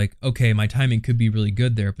at it was like, okay, my timing could be really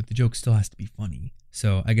good there, but the joke still has to be funny.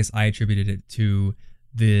 So I guess I attributed it to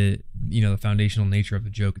the foundational nature of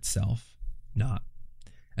the joke itself. Not.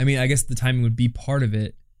 I mean, I guess the timing would be part of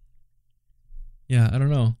it. Yeah, I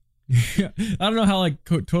don't know. I don't know how like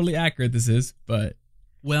totally accurate this is, but...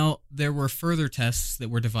 Well, there were further tests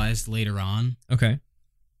that were devised later on. Okay.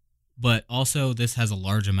 But also, this has a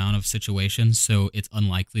large amount of situations, so it's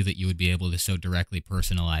unlikely that you would be able to so directly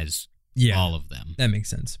personalize all of them. That makes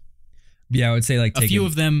sense. Yeah, I would say like a few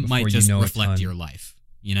of them might just reflect your life,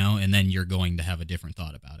 and then you're going to have a different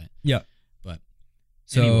thought about it. Yeah. But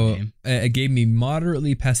so anyway, it gave me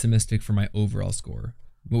moderately pessimistic for my overall score.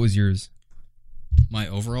 What was yours? My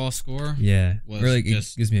overall score? Yeah. Was really,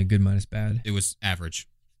 it gives me a good minus bad. It was average.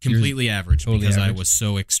 Completely average totally because average. I was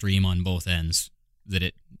so extreme on both ends that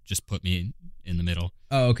it just put me in the middle.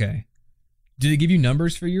 Oh, okay. Did it give you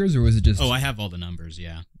numbers for yours or was it just... Oh, I have all the numbers,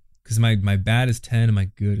 yeah. Because my bad is 10 and my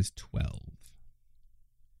good is 12.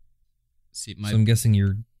 See, so I'm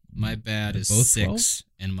guessing my bad is both 6 12?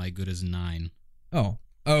 and my good is 9. Oh,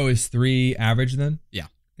 is 3 average then? Yeah.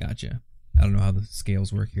 Gotcha. I don't know how the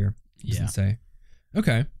scales work here. It doesn't say.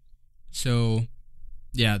 Okay. So,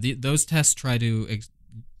 yeah, those tests try to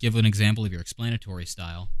give an example of your explanatory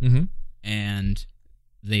style. Mm-hmm. And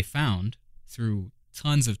they found through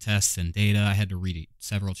tons of tests and data, I had to read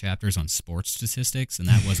several chapters on sports statistics, and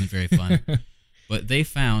that wasn't very fun. But they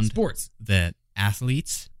found that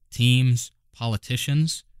athletes, teams,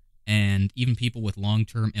 politicians, and even people with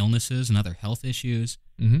long-term illnesses and other health issues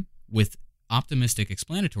with optimistic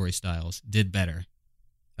explanatory styles did better.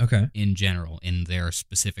 Okay. In general, in their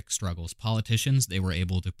specific struggles. Politicians, they were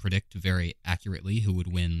able to predict very accurately who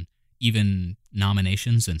would win even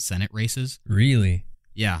nominations in Senate races. Really?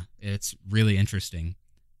 Yeah, it's really interesting.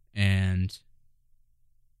 And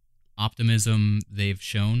optimism, they've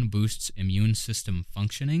shown, boosts immune system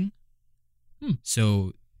functioning.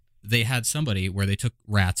 So they had somebody where they took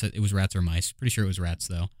rats. It was rats or mice. Pretty sure it was rats,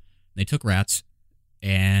 though. They took rats,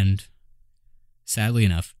 and sadly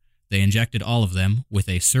enough, they injected all of them with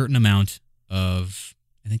a certain amount of,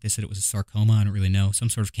 I think they said it was a sarcoma, I don't really know, some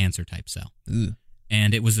sort of cancer-type cell. Ugh.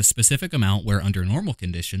 And it was a specific amount where under normal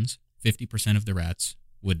conditions, 50% of the rats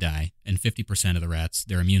would die, and 50% of the rats,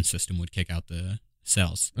 their immune system would kick out the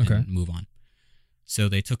cells and move on. So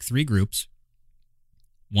they took 3 groups.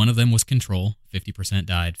 One of them was control. 50%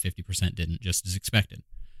 died, 50% didn't, just as expected.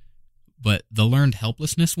 But the learned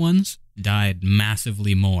helplessness ones died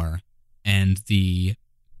massively more, and the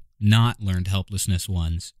not learned helplessness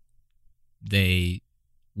ones, they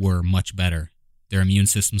were much better. Their immune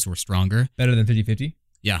systems were stronger. Better than 50-50?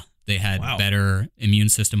 Yeah. They had better immune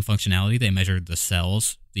system functionality. They measured the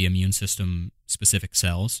cells, the immune system specific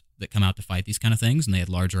cells that come out to fight these kind of things, and they had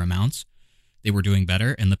larger amounts. They were doing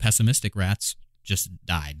better, and the pessimistic rats just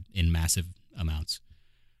died in massive amounts.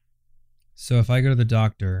 So if I go to the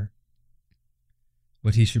doctor,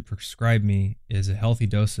 what he should prescribe me is a healthy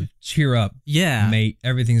dose of cheer up, mate.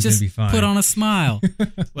 Everything's going to be fine. Put on a smile.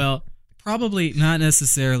 Well, probably not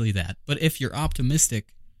necessarily that. But if you're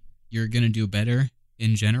optimistic, you're going to do better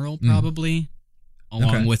in general, probably,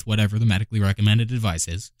 along with whatever the medically recommended advice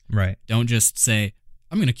is. Right. Don't just say,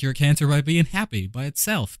 I'm going to cure cancer by being happy by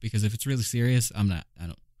itself, because if it's really serious, I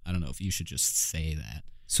don't know if you should just say that.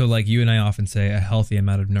 So like you and I often say a healthy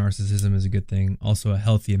amount of narcissism is a good thing. Also a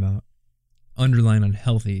healthy amount, underline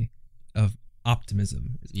unhealthy, of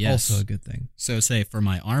optimism is also a good thing. So say for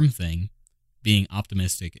my arm thing, being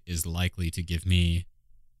optimistic is likely to give me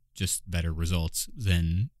just better results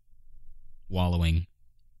than wallowing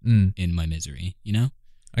in my misery, you know?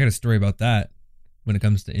 I got a story about that when it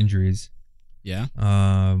comes to injuries. Yeah?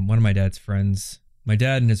 One of my dad's friends, my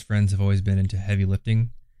dad and his friends have always been into heavy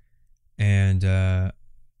lifting. And I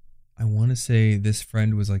want to say this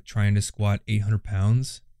friend was like trying to squat 800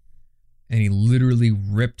 pounds. And he literally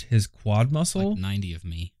ripped his quad muscle. Like 90 of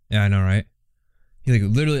me. Yeah, I know, right? He like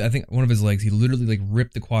literally, I think one of his legs, he literally like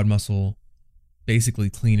ripped the quad muscle basically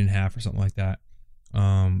clean in half or something like that.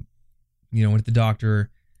 Went to the doctor.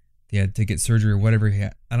 He had to get surgery or whatever he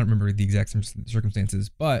had. I don't remember the exact circumstances,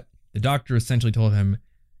 but the doctor essentially told him,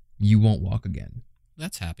 you won't walk again.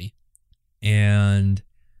 That's happy. And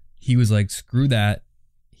he was like, screw that.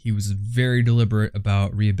 He was very deliberate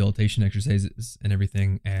about rehabilitation exercises and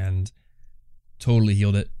everything and totally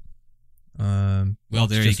healed it. Well,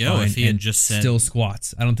 there you go. If he had just said... Still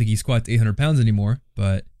squats. I don't think he squats 800 pounds anymore,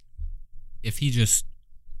 but... If he just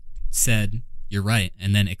said, you're right,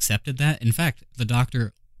 and then accepted that, in fact, the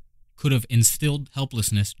doctor could have instilled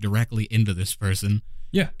helplessness directly into this person.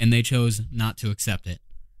 Yeah. And they chose not to accept it.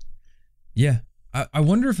 Yeah. I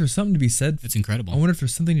wonder if there's something to be said. It's incredible. I wonder if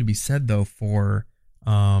there's something to be said, though, for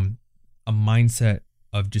a mindset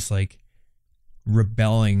of just like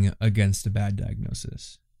rebelling against a bad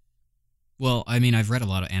diagnosis. Well, I mean, I've read a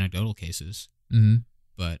lot of anecdotal cases,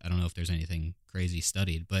 but I don't know if there's anything crazy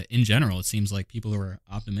studied. But in general, it seems like people who are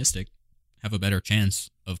optimistic have a better chance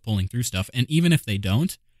of pulling through stuff. And even if they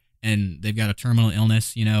don't, and they've got a terminal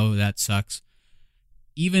illness, that sucks.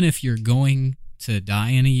 Even if you're going to die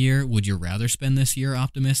in a year, would you rather spend this year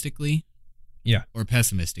optimistically? Yeah. Or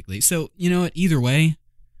pessimistically? So, either way,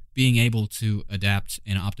 being able to adapt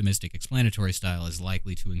an optimistic explanatory style is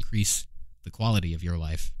likely to increase the quality of your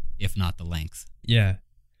life, if not the length. Yeah.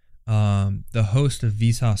 The host of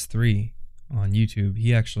Vsauce 3 on YouTube,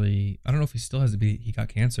 he actually, I don't know if he still has it, he got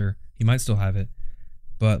cancer. He might still have it.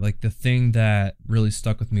 But like the thing that really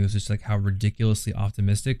stuck with me was just like how ridiculously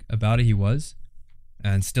optimistic about it he was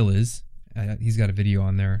and still is. He's got a video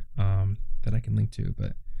on there that I can link to.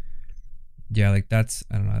 But yeah, like that's,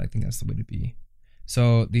 I don't know, I think that's the way to be.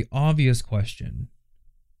 So the obvious question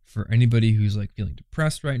for anybody who's like feeling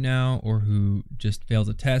depressed right now or who just failed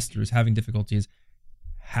a test or is having difficulties,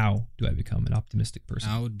 how do I become an optimistic person?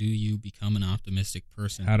 How do you become an optimistic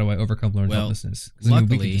person? How do I overcome learned helplessness?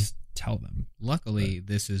 Luckily, we can just tell them. Luckily,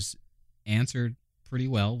 this is answered pretty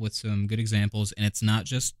well with some good examples, and it's not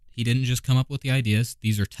just, he didn't just come up with the ideas.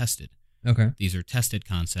 These are tested. Okay. These are tested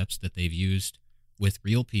concepts that they've used with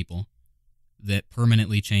real people that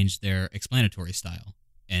permanently changed their explanatory style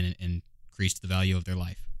and increased the value of their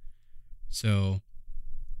life. So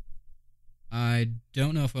I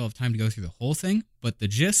don't know if we'll have time to go through the whole thing, but the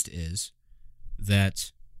gist is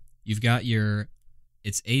that you've got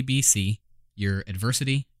it's ABC, your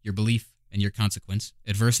adversity, your belief, and your consequence.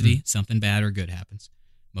 Adversity, something bad or good happens.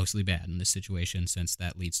 Mostly bad in this situation, since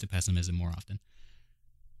that leads to pessimism more often.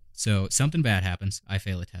 So something bad happens, I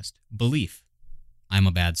fail a test. Belief, I'm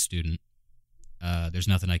a bad student. There's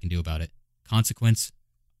nothing I can do about it. Consequence,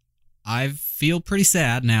 I feel pretty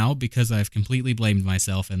sad now because I've completely blamed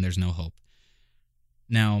myself and there's no hope.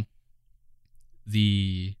 Now,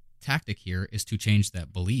 the tactic here is to change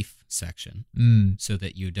that belief section so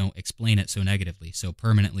that you don't explain it so negatively, so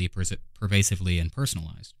permanently, pervasively, and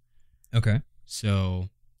personalized. Okay. So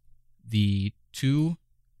the two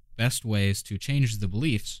best ways to change the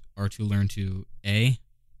beliefs are to learn to, A,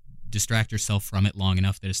 distract yourself from it long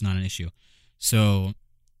enough that it's not an issue. So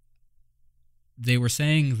they were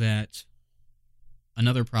saying that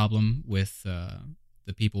another problem with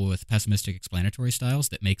the people with pessimistic explanatory styles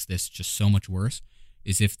that makes this just so much worse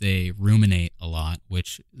is if they ruminate a lot,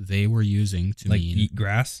 which they were using to like mean... eat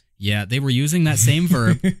grass? Yeah, they were using that same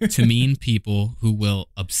verb to mean people who will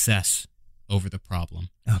obsess over the problem.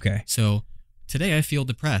 Okay. So today I feel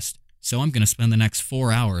depressed, so I'm going to spend the next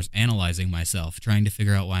 4 hours analyzing myself, trying to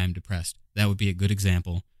figure out why I'm depressed. That would be a good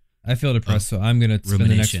example. I feel depressed, so I'm going to spend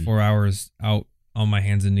the next 4 hours out on my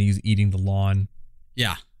hands and knees eating the lawn.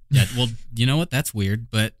 Yeah. Yeah. Well, you know what? That's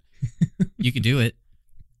weird, but you could do it.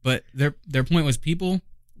 But their point was people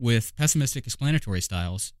with pessimistic explanatory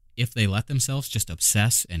styles, if they let themselves just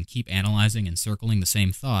obsess and keep analyzing and circling the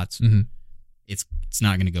same thoughts, it's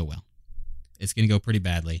not going to go well. It's going to go pretty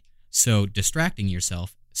badly. So distracting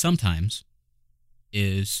yourself sometimes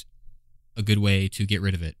is a good way to get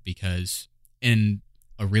rid of it, because in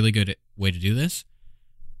a really good way to do this,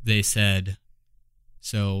 they said,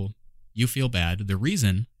 so you feel bad. The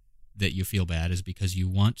reason that you feel bad is because you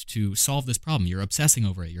want to solve this problem. You're obsessing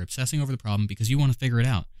over it. You're obsessing over the problem because you want to figure it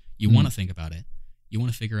out. You want to think about it. You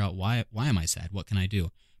want to figure out why am I sad? What can I do?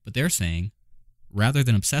 But they're saying, rather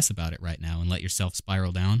than obsess about it right now and let yourself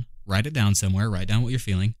spiral down, write it down somewhere, write down what you're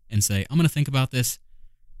feeling, and say, I'm going to think about this.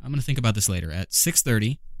 I'm going to think about this later. At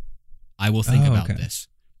 6:30, I will think about this.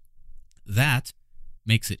 That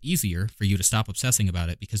makes it easier for you to stop obsessing about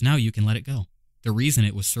it, because now you can let it go. The reason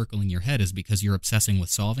it was circling your head is because you're obsessing with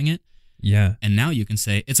solving it. Yeah. And now you can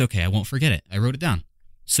say, it's okay, I won't forget it. I wrote it down.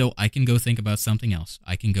 So I can go think about something else.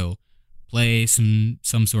 I can go play some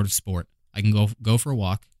sort of sport. I can go for a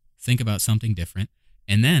walk, think about something different.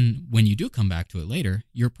 And then when you do come back to it later,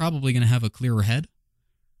 you're probably going to have a clearer head.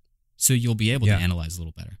 So you'll be able to analyze a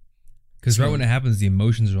little better. Because right when it happens, the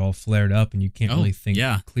emotions are all flared up and you can't really think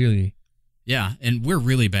clearly. Yeah, and we're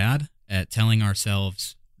really bad at telling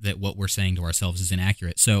ourselves that what we're saying to ourselves is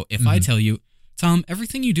inaccurate. So if I tell you, Tom,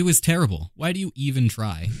 everything you do is terrible, why do you even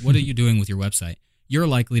try? What are you doing with your website? You're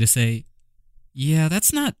likely to say, yeah,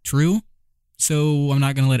 that's not true, so I'm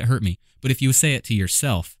not going to let it hurt me. But if you say it to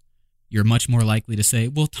yourself, you're much more likely to say,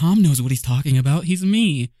 well, Tom knows what he's talking about. He's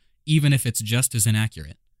me, even if it's just as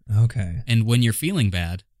inaccurate. Okay. And when you're feeling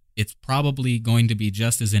bad, it's probably going to be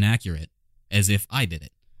just as inaccurate as if I did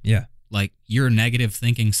it. Yeah. Like, your negative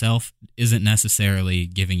thinking self isn't necessarily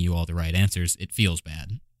giving you all the right answers. It feels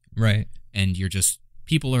bad. Right. And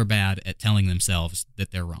people are bad at telling themselves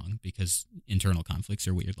that they're wrong, because internal conflicts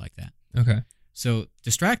are weird like that. Okay. So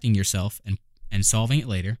distracting yourself and solving it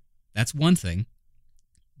later, that's one thing,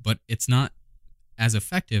 but it's not as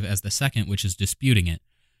effective as the second, which is disputing it,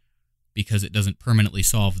 because it doesn't permanently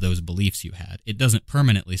solve those beliefs you had. It doesn't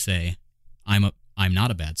permanently say, I'm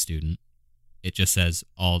not a bad student. It just says,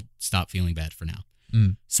 I'll stop feeling bad for now.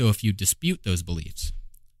 So if you dispute those beliefs,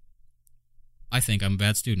 I think I'm a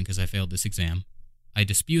bad student because I failed this exam. I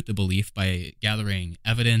dispute the belief by gathering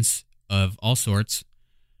evidence of all sorts.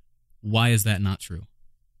 Why is that not true?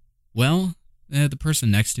 Well, the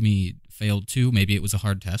person next to me failed too. Maybe it was a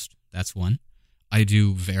hard test. That's one. I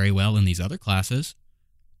do very well in these other classes,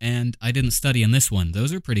 and I didn't study in this one.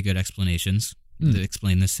 Those are pretty good explanations that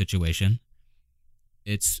explain this situation.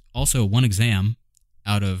 It's also one exam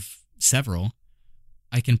out of several.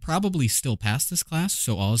 I can probably still pass this class,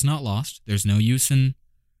 so all is not lost. There's no use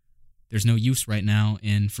right now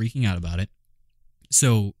in freaking out about it.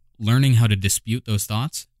 So learning how to dispute those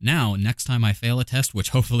thoughts. Now, next time I fail a test, which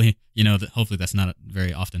hopefully that's not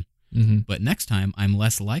very often, but next time I'm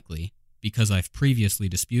less likely, because I've previously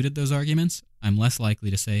disputed those arguments, I'm less likely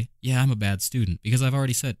to say, yeah, I'm a bad student, because I've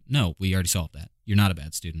already said, no, we already solved that. You're not a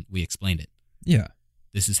bad student. We explained it. Yeah.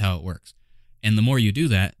 This is how it works. And the more you do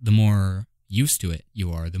that, the more used to it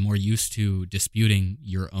you are, the more used to disputing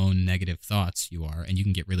your own negative thoughts you are, and you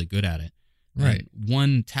can get really good at it. Right. And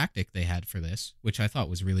one tactic they had for this, which I thought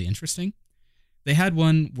was really interesting, they had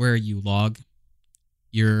one where you log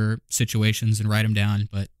your situations and write them down,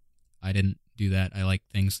 but I didn't do that. I like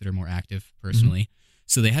things that are more active personally.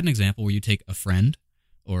 So they had an example where you take a friend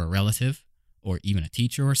or a relative or even a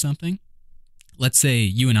teacher or something. Let's say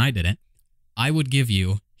you and I did it. I would give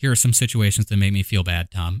you, here are some situations that make me feel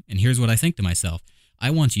bad, Tom, and here's what I think to myself. I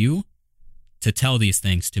want you to tell these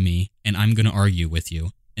things to me, and I'm going to argue with you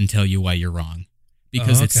and tell you why you're wrong.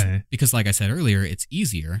 Because like I said earlier, it's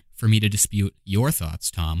easier for me to dispute your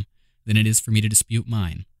thoughts, Tom, than it is for me to dispute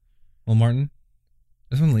mine. Well, Martin,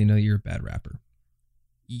 I just want to let you know you're a bad rapper.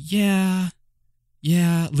 Yeah,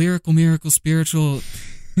 lyrical, miracle, spiritual,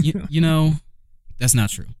 you know, that's not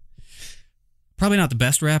true. Probably not the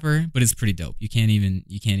best rapper, but it's pretty dope. You can't even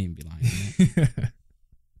be lying.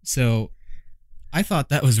 So I thought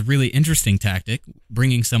that was a really interesting tactic,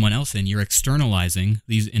 bringing someone else in. You're externalizing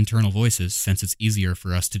these internal voices, since it's easier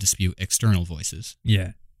for us to dispute external voices.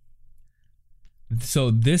 Yeah. So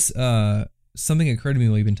this, something occurred to me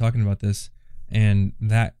while you've been talking about this, and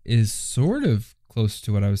that is sort of close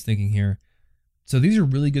to what I was thinking here. So these are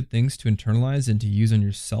really good things to internalize and to use on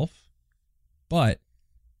yourself, but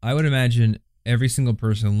I would imagine every single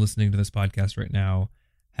person listening to this podcast right now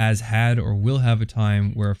has had or will have a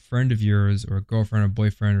time where a friend of yours or a girlfriend or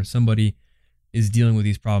boyfriend or somebody is dealing with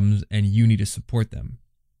these problems and you need to support them.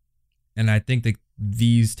 And I think that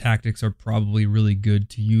these tactics are probably really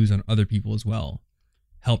good to use on other people as well.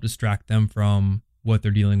 Help distract them from what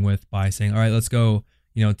they're dealing with by saying, all right, let's go,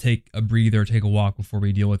 take a breather, take a walk before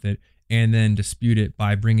we deal with it, and then dispute it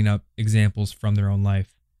by bringing up examples from their own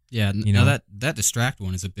life. Yeah, now that distract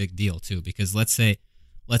one is a big deal too, because let's say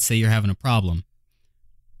you're having a problem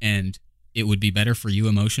and it would be better for you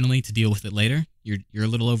emotionally to deal with it later. You're a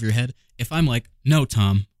little over your head. If I'm like, no,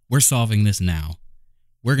 Tom, we're solving this now.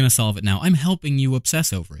 We're going to solve it now. I'm helping you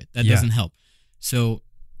obsess over it. That doesn't help. So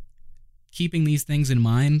keeping these things in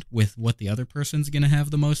mind with what the other person's going to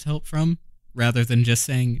have the most help from, rather than just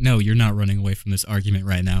saying, no, you're not running away from this argument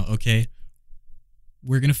right now, okay?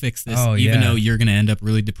 We're going to fix this, even though you're going to end up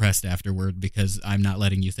really depressed afterward because I'm not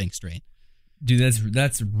letting you think straight. Dude,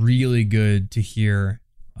 that's really good to hear.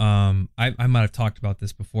 I might have talked about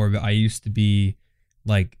this before, but I used to be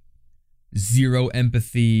like zero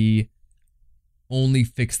empathy, only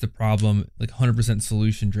fix the problem, like 100%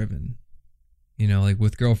 solution driven. You know, like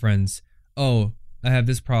with girlfriends, oh, I have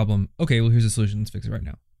this problem. Okay, well, here's a solution. Let's fix it right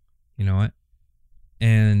now. You know what?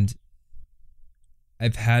 And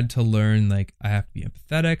I've had to learn, like, I have to be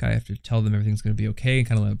empathetic. I have to tell them everything's going to be okay and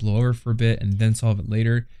kind of let it blow over for a bit and then solve it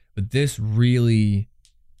later. But this really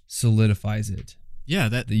solidifies it. Yeah,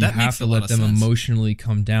 that you that have makes to a lot let of them sense. emotionally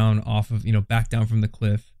come down off of, back down from the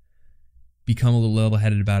cliff, become a little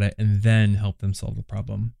level-headed about it, and then help them solve the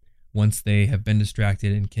problem once they have been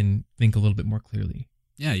distracted and can think a little bit more clearly.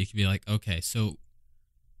 Yeah, you could be like, okay, so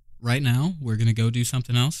right now we're going to go do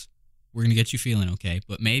something else. We're going to get you feeling okay,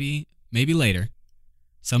 but maybe later,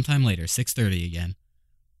 sometime later, 6:30 again.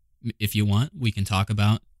 If you want, we can talk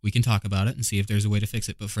about it and see if there's a way to fix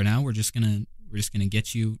it. But for now, we're just going to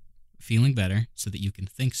get you feeling better so that you can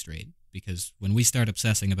think straight, because when we start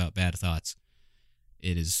obsessing about bad thoughts,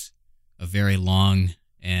 it is a very long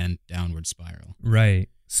and downward spiral. Right.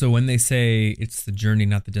 So when they say it's the journey,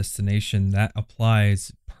 not the destination, that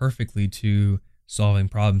applies perfectly to solving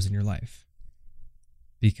problems in your life.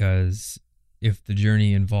 Because if the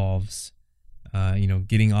journey involves,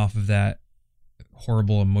 getting off of that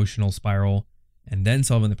horrible emotional spiral and then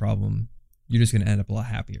solving the problem, you're just going to end up a lot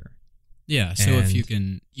happier. Yeah. So if you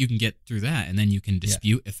can get through that, and then you can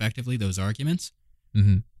dispute effectively those arguments.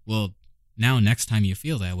 Mm-hmm. Well, now next time you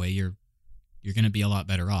feel that way, you're going to be a lot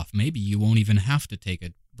better off. Maybe you won't even have to take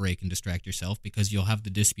a break and distract yourself because you'll have the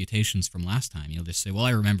disputations from last time. You'll just say, well,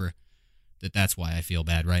 I remember that's why I feel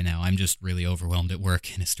bad right now. I'm just really overwhelmed at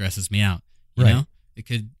work and it stresses me out. You know?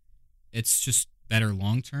 It's just better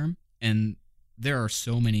long term. And there are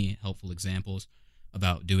so many helpful examples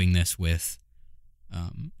about doing this with,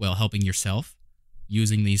 helping yourself,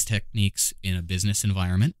 using these techniques in a business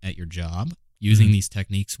environment at your job, using these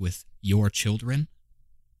techniques with your children.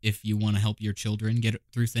 If you want to help your children get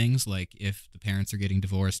through things, like if the parents are getting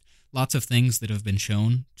divorced, lots of things that have been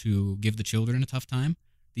shown to give the children a tough time,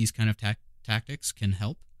 these kind of tactics can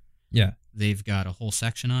help. Yeah. They've got a whole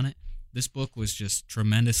section on it. This book was just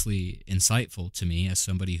tremendously insightful to me as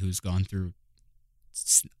somebody who's gone through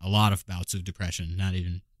a lot of bouts of depression, not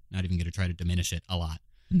even going to try to diminish it a lot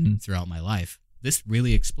throughout my life. This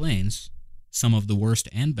really explains some of the worst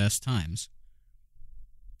and best times.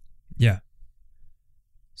 Yeah.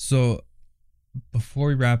 So before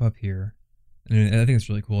we wrap up here, and I think it's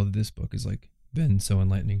really cool that this book has been so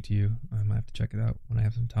enlightening to you. I might have to check it out when I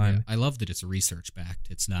have some time. Yeah, I love that it's research backed.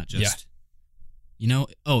 It's not just,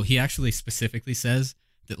 he actually specifically says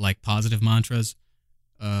that positive mantras,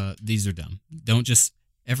 these are dumb. Don't just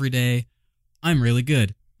every day, I'm really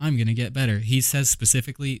good, I'm going to get better. He says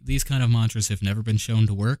specifically these kind of mantras have never been shown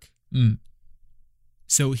to work.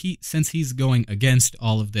 So since he's going against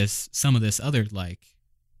all of this, some of this other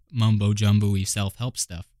mumbo jumbo-y self-help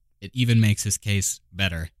stuff, it even makes his case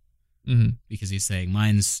better. Because he's saying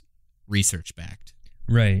mine's research backed.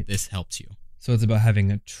 Right. This helps you. So it's about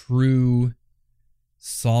having a true,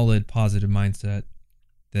 solid, positive mindset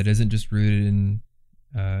that isn't just rooted in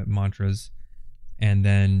mantras, and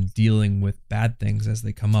then dealing with bad things as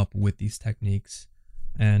they come up with these techniques.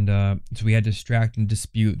 And so we had distract and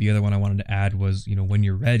dispute. The other one I wanted to add was, when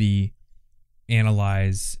you're ready,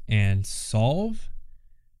 analyze and solve.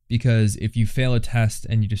 Because if you fail a test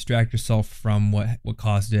and you distract yourself from what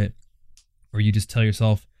caused it, or you just tell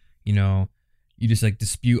yourself, you just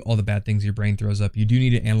dispute all the bad things your brain throws up, you do need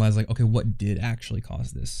to analyze okay, what did actually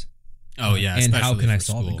cause this? Oh yeah. And how can I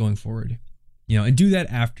solve it going forward? And do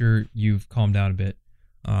that after you've calmed down a bit.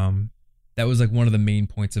 That was one of the main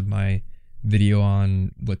points of my video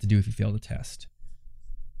on what to do if you fail the test.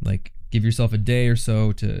 Give yourself a day or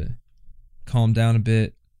so to calm down a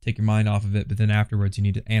bit, take your mind off of it, but then afterwards you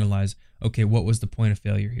need to analyze, okay, what was the point of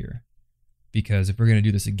failure here? Because if we're going to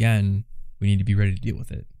do this again, we need to be ready to deal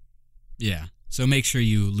with it. Yeah. So make sure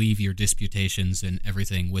you leave your disputations and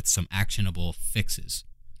everything with some actionable fixes.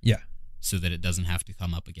 Yeah. So that it doesn't have to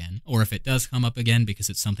come up again. Or if it does come up again because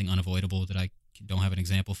it's something unavoidable that I don't have an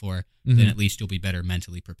example for, then at least you'll be better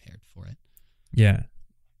mentally prepared for it. Yeah.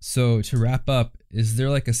 So to wrap up, is there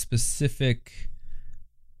a specific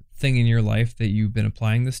thing in your life that you've been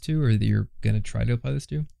applying this to, or that you're going to try to apply this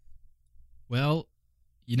to? Well,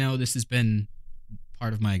 this has been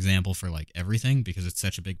part of my example for like everything because it's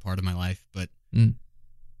such a big part of my life. But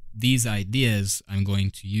these ideas I'm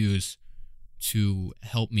going to use to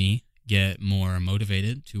help me get more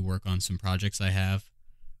motivated to work on some projects I have,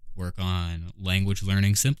 work on language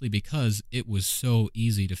learning, simply because it was so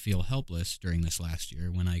easy to feel helpless during this last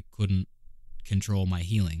year when I couldn't control my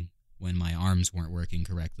healing, when my arms weren't working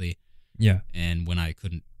correctly, and when I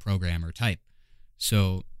couldn't program or type.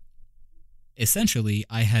 So essentially,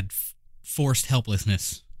 I had forced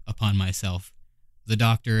helplessness upon myself. The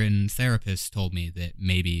doctor and therapist told me that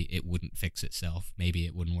maybe it wouldn't fix itself, maybe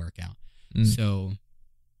it wouldn't work out. So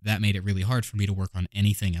that made it really hard for me to work on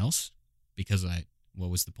anything else because what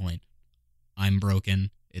was the point? I'm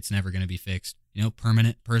broken. It's never going to be fixed.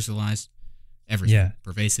 Permanent, personalized, everything,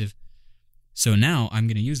 pervasive. So now I'm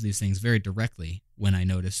going to use these things very directly when I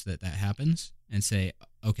notice that happens and say,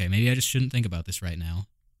 okay, maybe I just shouldn't think about this right now.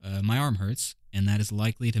 My arm hurts, and that is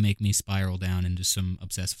likely to make me spiral down into some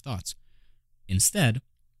obsessive thoughts. Instead,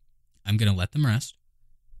 I'm going to let them rest,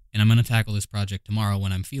 and I'm going to tackle this project tomorrow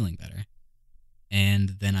when I'm feeling better.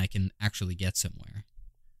 And then I can actually get somewhere.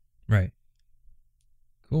 Right.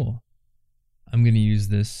 Cool. I'm going to use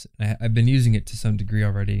this. I've been using it to some degree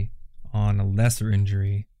already on a lesser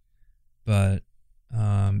injury, but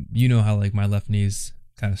you know how like my left knee's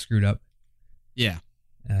kind of screwed up. Yeah.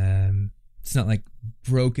 It's not like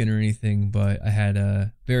broken or anything, but I had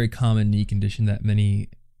a very common knee condition that many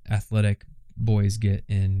athletic boys get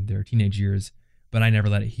in their teenage years, but I never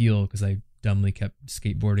let it heal because I dumbly kept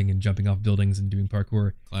skateboarding and jumping off buildings and doing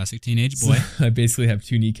parkour. Classic teenage boy. So I basically have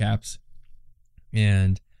 2 kneecaps,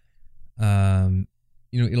 and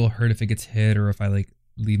it'll hurt if it gets hit, or if I like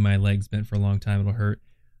leave my legs bent for a long time, it'll hurt.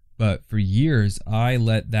 But for years, I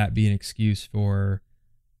let that be an excuse for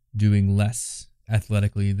doing less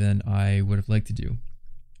athletically than I would have liked to do.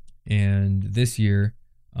 And this year,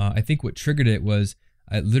 I think what triggered it was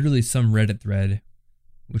literally some Reddit thread,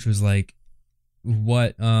 which was like, it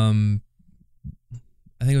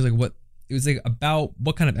was like about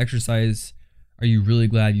what kind of exercise are you really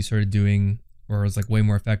glad you started doing, or was like way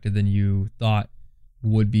more effective than you thought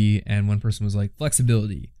would be. And one person was like,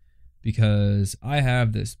 flexibility, because I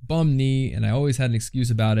have this bum knee and I always had an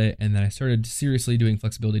excuse about it. And then I started seriously doing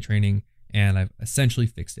flexibility training and I've essentially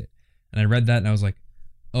fixed it. And I read that and I was like,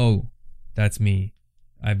 oh, that's me.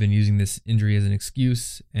 I've been using this injury as an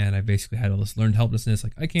excuse, and I basically had all this learned helplessness.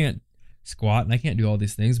 Like, I can't squat and I can't do all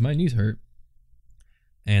these things. My knees hurt.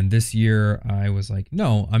 And this year I was like,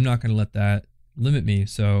 no, I'm not going to let that limit me.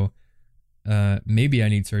 So maybe I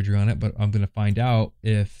need surgery on it, but I'm going to find out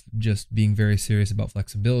if just being very serious about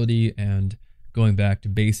flexibility and going back to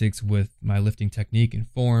basics with my lifting technique and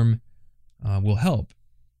form will help.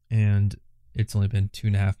 And it's only been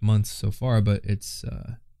 2.5 months so far, but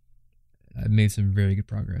I've made some very good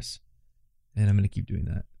progress, and I'm going to keep doing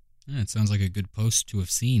that. Yeah, it sounds like a good post to have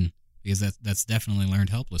seen, because that's definitely learned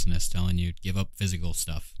helplessness, telling you to give up physical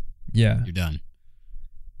stuff. Yeah. You're done.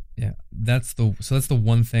 Yeah, that's the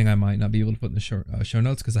one thing I might not be able to put in the show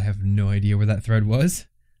notes, because I have no idea where that thread was.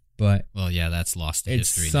 But well, yeah, that's lost to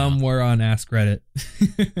history. It's somewhere on Ask Reddit.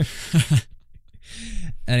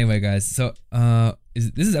 Anyway, guys, so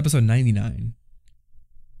this is episode 99.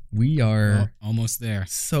 We are almost there.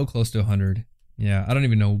 So close to 100. Yeah, I don't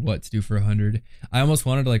even know what to do for 100. I almost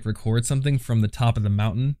wanted to like record something from the top of the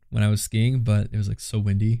mountain when I was skiing, but it was like so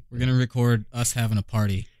windy. We're gonna record us having a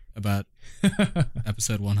party about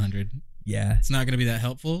episode 100. Yeah, it's not gonna be that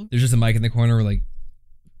helpful. There's just a mic in the corner. We're like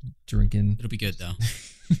drinking. It'll be good though.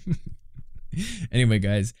 Anyway,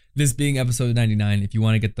 guys, this being episode 99, if you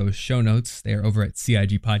want to get those show notes, they are over at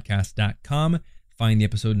cigpodcast.com. Find the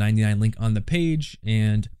episode 99 link on the page,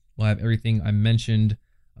 and we'll have everything I mentioned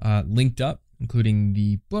linked up, including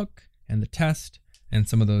the book and the test and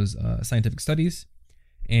some of those scientific studies.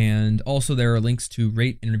 And also there are links to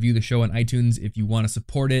rate and review the show on iTunes if you want to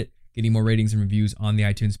support it. Getting more ratings and reviews on the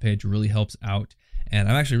iTunes page really helps out. And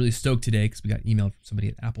I'm actually really stoked today because we got email from somebody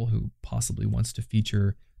at Apple who possibly wants to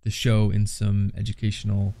feature the show in some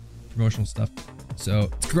educational, promotional stuff. So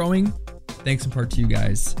it's growing. Thanks in part to you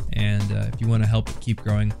guys. And if you want to help it keep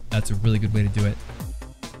growing, that's a really good way to do it.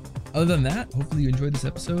 Other than that, hopefully you enjoyed this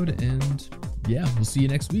episode. And yeah, we'll see you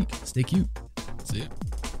next week. Stay cute. See ya.